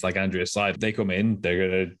big names like Andreas Seidl. They come in. They're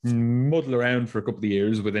going to muddle around for a couple of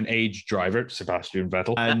years with an aged driver, Sebastian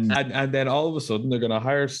Vettel, and then all of a sudden they're going to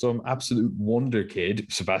hire some absolute wonder kid,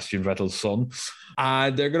 Sebastian Vettel's son,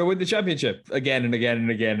 and they're going to win the championship again and again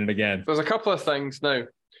and again and again. There's a couple of things now.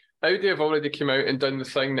 Audi have already come out and done the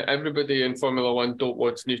thing that everybody in Formula One don't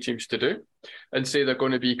want new teams to do and say they're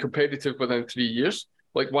going to be competitive within 3 years.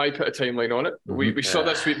 Like, why put a timeline on it? We saw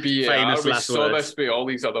this with BAR, we saw this with all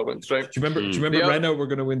these other ones, right? Do you remember Renault were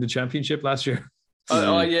going to win the championship last year?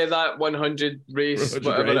 That 100 race,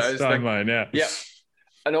 whatever it is. Timeline, yeah.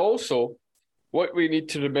 And also, what we need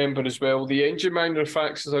to remember as well, the engine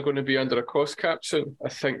manufacturers are going to be under a cost cap soon. I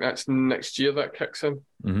think that's next year that kicks in.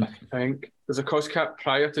 I think there's a cost cap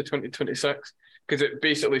prior to 2026 because it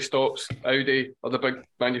basically stops Audi or the big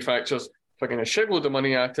manufacturers flicking a shitload of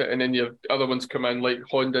money at it, and then your other ones come in like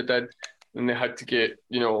Honda did, and they had to get,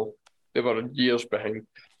 they were years behind.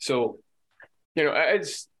 So,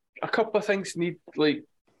 it's a couple of things need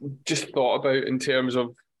just thought about in terms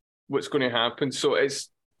of what's going to happen. So it's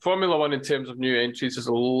Formula One in terms of new entries is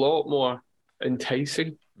a lot more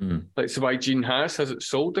enticing. Like, so why Gene Haas hasn't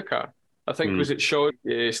sold the car. I think was it Sean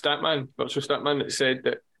Statman, virtual Statman, that said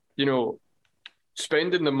that,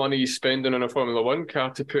 spending the money he's spending on a Formula One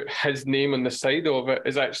car to put his name on the side of it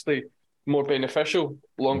is actually more beneficial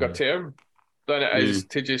longer term than it is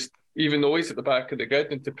to just, even though he's at the back of the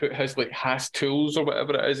grid, and to put his Haas tools or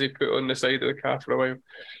whatever it is he put on the side of the car for a while.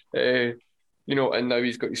 and now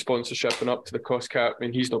he's got his sponsorship and up to the cost cap,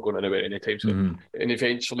 and he's not going anywhere anytime soon. Mm-hmm. And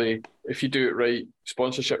eventually, if you do it right,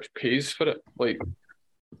 sponsorship pays for it. Like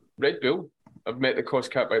Red Bull have met the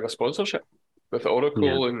cost cap by their sponsorship with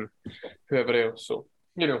Oracle and whoever else. So,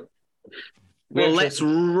 Well, let's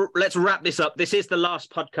wrap this up. This is the last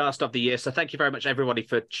podcast of the year, so thank you very much, everybody,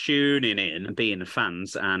 for tuning in and being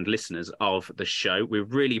fans and listeners of the show. We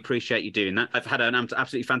really appreciate you doing that. I've had an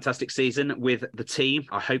absolutely fantastic season with the team.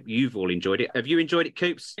 I hope you've all enjoyed it. Have you enjoyed it,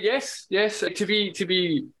 Coops? Yes. To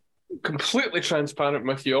be completely transparent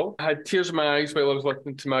with you all, I had tears in my eyes while I was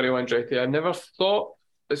listening to Mario Andretti. I never thought,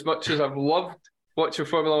 as much as I've loved watching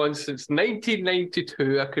Formula One since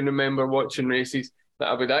 1992, I can remember watching races, that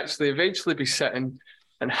I would actually eventually be sitting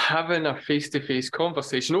and having a face-to-face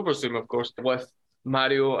conversation, over Zoom, of course, with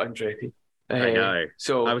Mario Andretti. I know.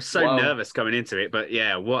 So I was so nervous coming into it, but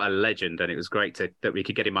yeah, what a legend. And it was great that we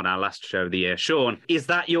could get him on our last show of the year. Sean, is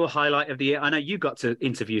that your highlight of the year? I know you got to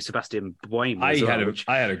interview Sebastian Buemi.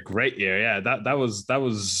 I had a great year. Yeah, that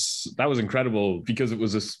was incredible because it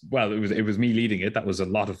was me leading it. That was a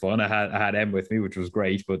lot of fun. I had Em with me, which was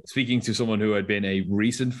great. But speaking to someone who had been a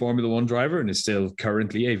recent Formula One driver and is still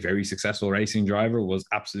currently a very successful racing driver was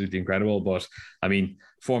absolutely incredible. But I mean,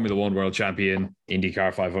 Formula One world champion, Indy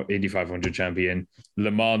 500 champion,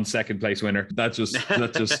 Le Mans second place winner. That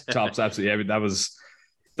just tops absolutely everything.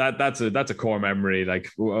 That's a core memory.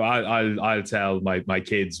 Like I'll tell my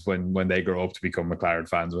kids when they grow up to become McLaren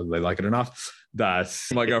fans, whether they like it or not, that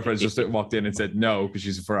my girlfriend's just walked in and said no because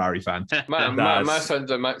she's a Ferrari fan. My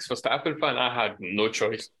son's a Max Verstappen fan. I had no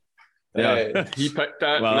choice. Yeah, he picked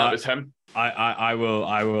that, and that was him. I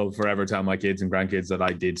will forever tell my kids and grandkids that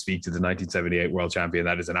I did speak to the 1978 world champion.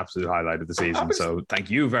 That is an absolute highlight of the season. So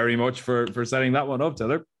thank you very much for setting that one up,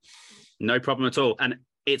 Tiller. No problem at all. And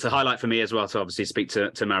it's a highlight for me as well to obviously speak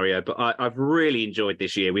to Mario, but I've really enjoyed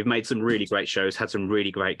this year. We've made some really great shows, had some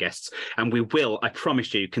really great guests, and we will, I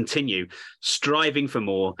promise you, continue striving for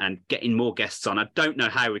more and getting more guests on. I don't know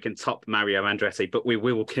how we can top Mario Andretti, but we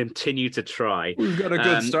will continue to try. We've got a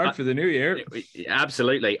good start for the new year.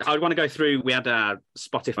 Absolutely. I want to go through, we had our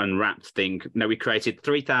Spotify Unwrapped thing. We created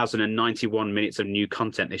 3,091 minutes of new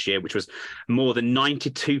content this year, which was more than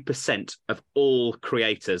 92% of all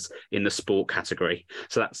creators in the sport category.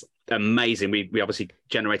 So that's amazing. We obviously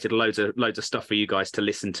generated loads of stuff for you guys to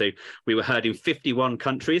listen to. We were heard in 51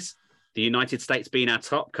 countries, the United States being our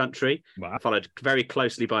top country, followed very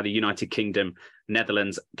closely by the United Kingdom,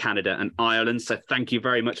 Netherlands, Canada, and Ireland. So thank you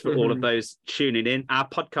very much for all of those tuning in. Our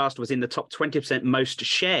podcast was in the top 20% most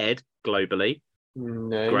shared globally.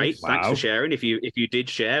 Nice. Great. Thanks for sharing. If you did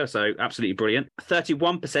share, so absolutely brilliant.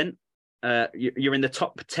 31%. You're in the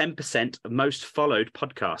top 10% of most followed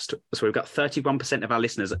podcast. So we've got 31% of our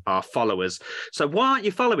listeners are followers. So why aren't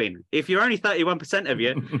you following? If you're only 31% of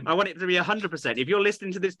you, I want it to be 100%. If you're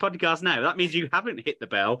listening to this podcast now, that means you haven't hit the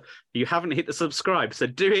bell. You haven't hit the subscribe. So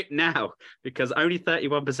do it now because only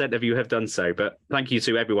 31% of you have done so. But thank you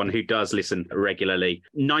to everyone who does listen regularly.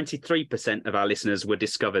 93% of our listeners were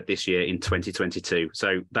discovered this year in 2022.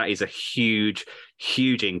 So that is a huge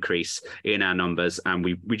increase in our numbers. And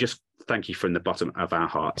we just thank you from the bottom of our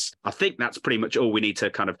hearts. I think that's pretty much all we need to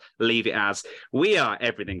kind of leave it as. We are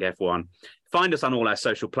Everything F1. Find us on all our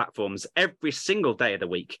social platforms every single day of the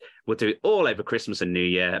week. We'll do it all over Christmas and New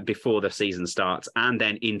Year before the season starts and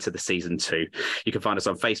then into the season 2. You can find us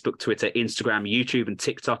on Facebook, Twitter, Instagram, YouTube and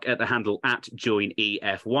TikTok at the handle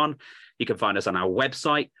 @JoinEF1. You can find us on our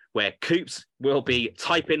website where Coops will be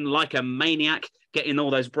typing like a maniac, getting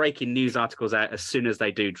all those breaking news articles out as soon as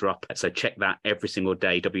they do drop. So check that every single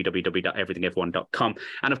day, www.everythingf1.com.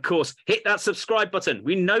 And of course, hit that subscribe button.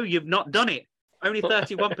 We know you've not done it. Only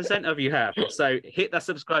 31% of you have. So hit that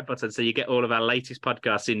subscribe button so you get all of our latest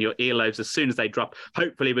podcasts in your earlobes as soon as they drop.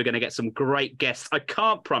 Hopefully, we're going to get some great guests. I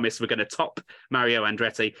can't promise we're going to top Mario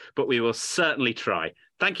Andretti, but we will certainly try.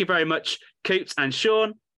 Thank you very much, Coops and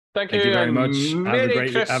Sean. Thank you very much.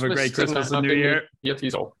 Have a great Christmas and New Year.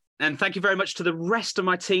 Yes, all. And thank you very much to the rest of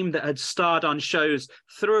my team that had starred on shows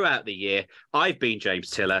throughout the year. I've been James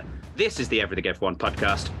Tiller. This is the Everything F1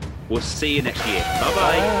 podcast. We'll see you next year.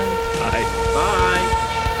 Bye-bye. Bye. Bye.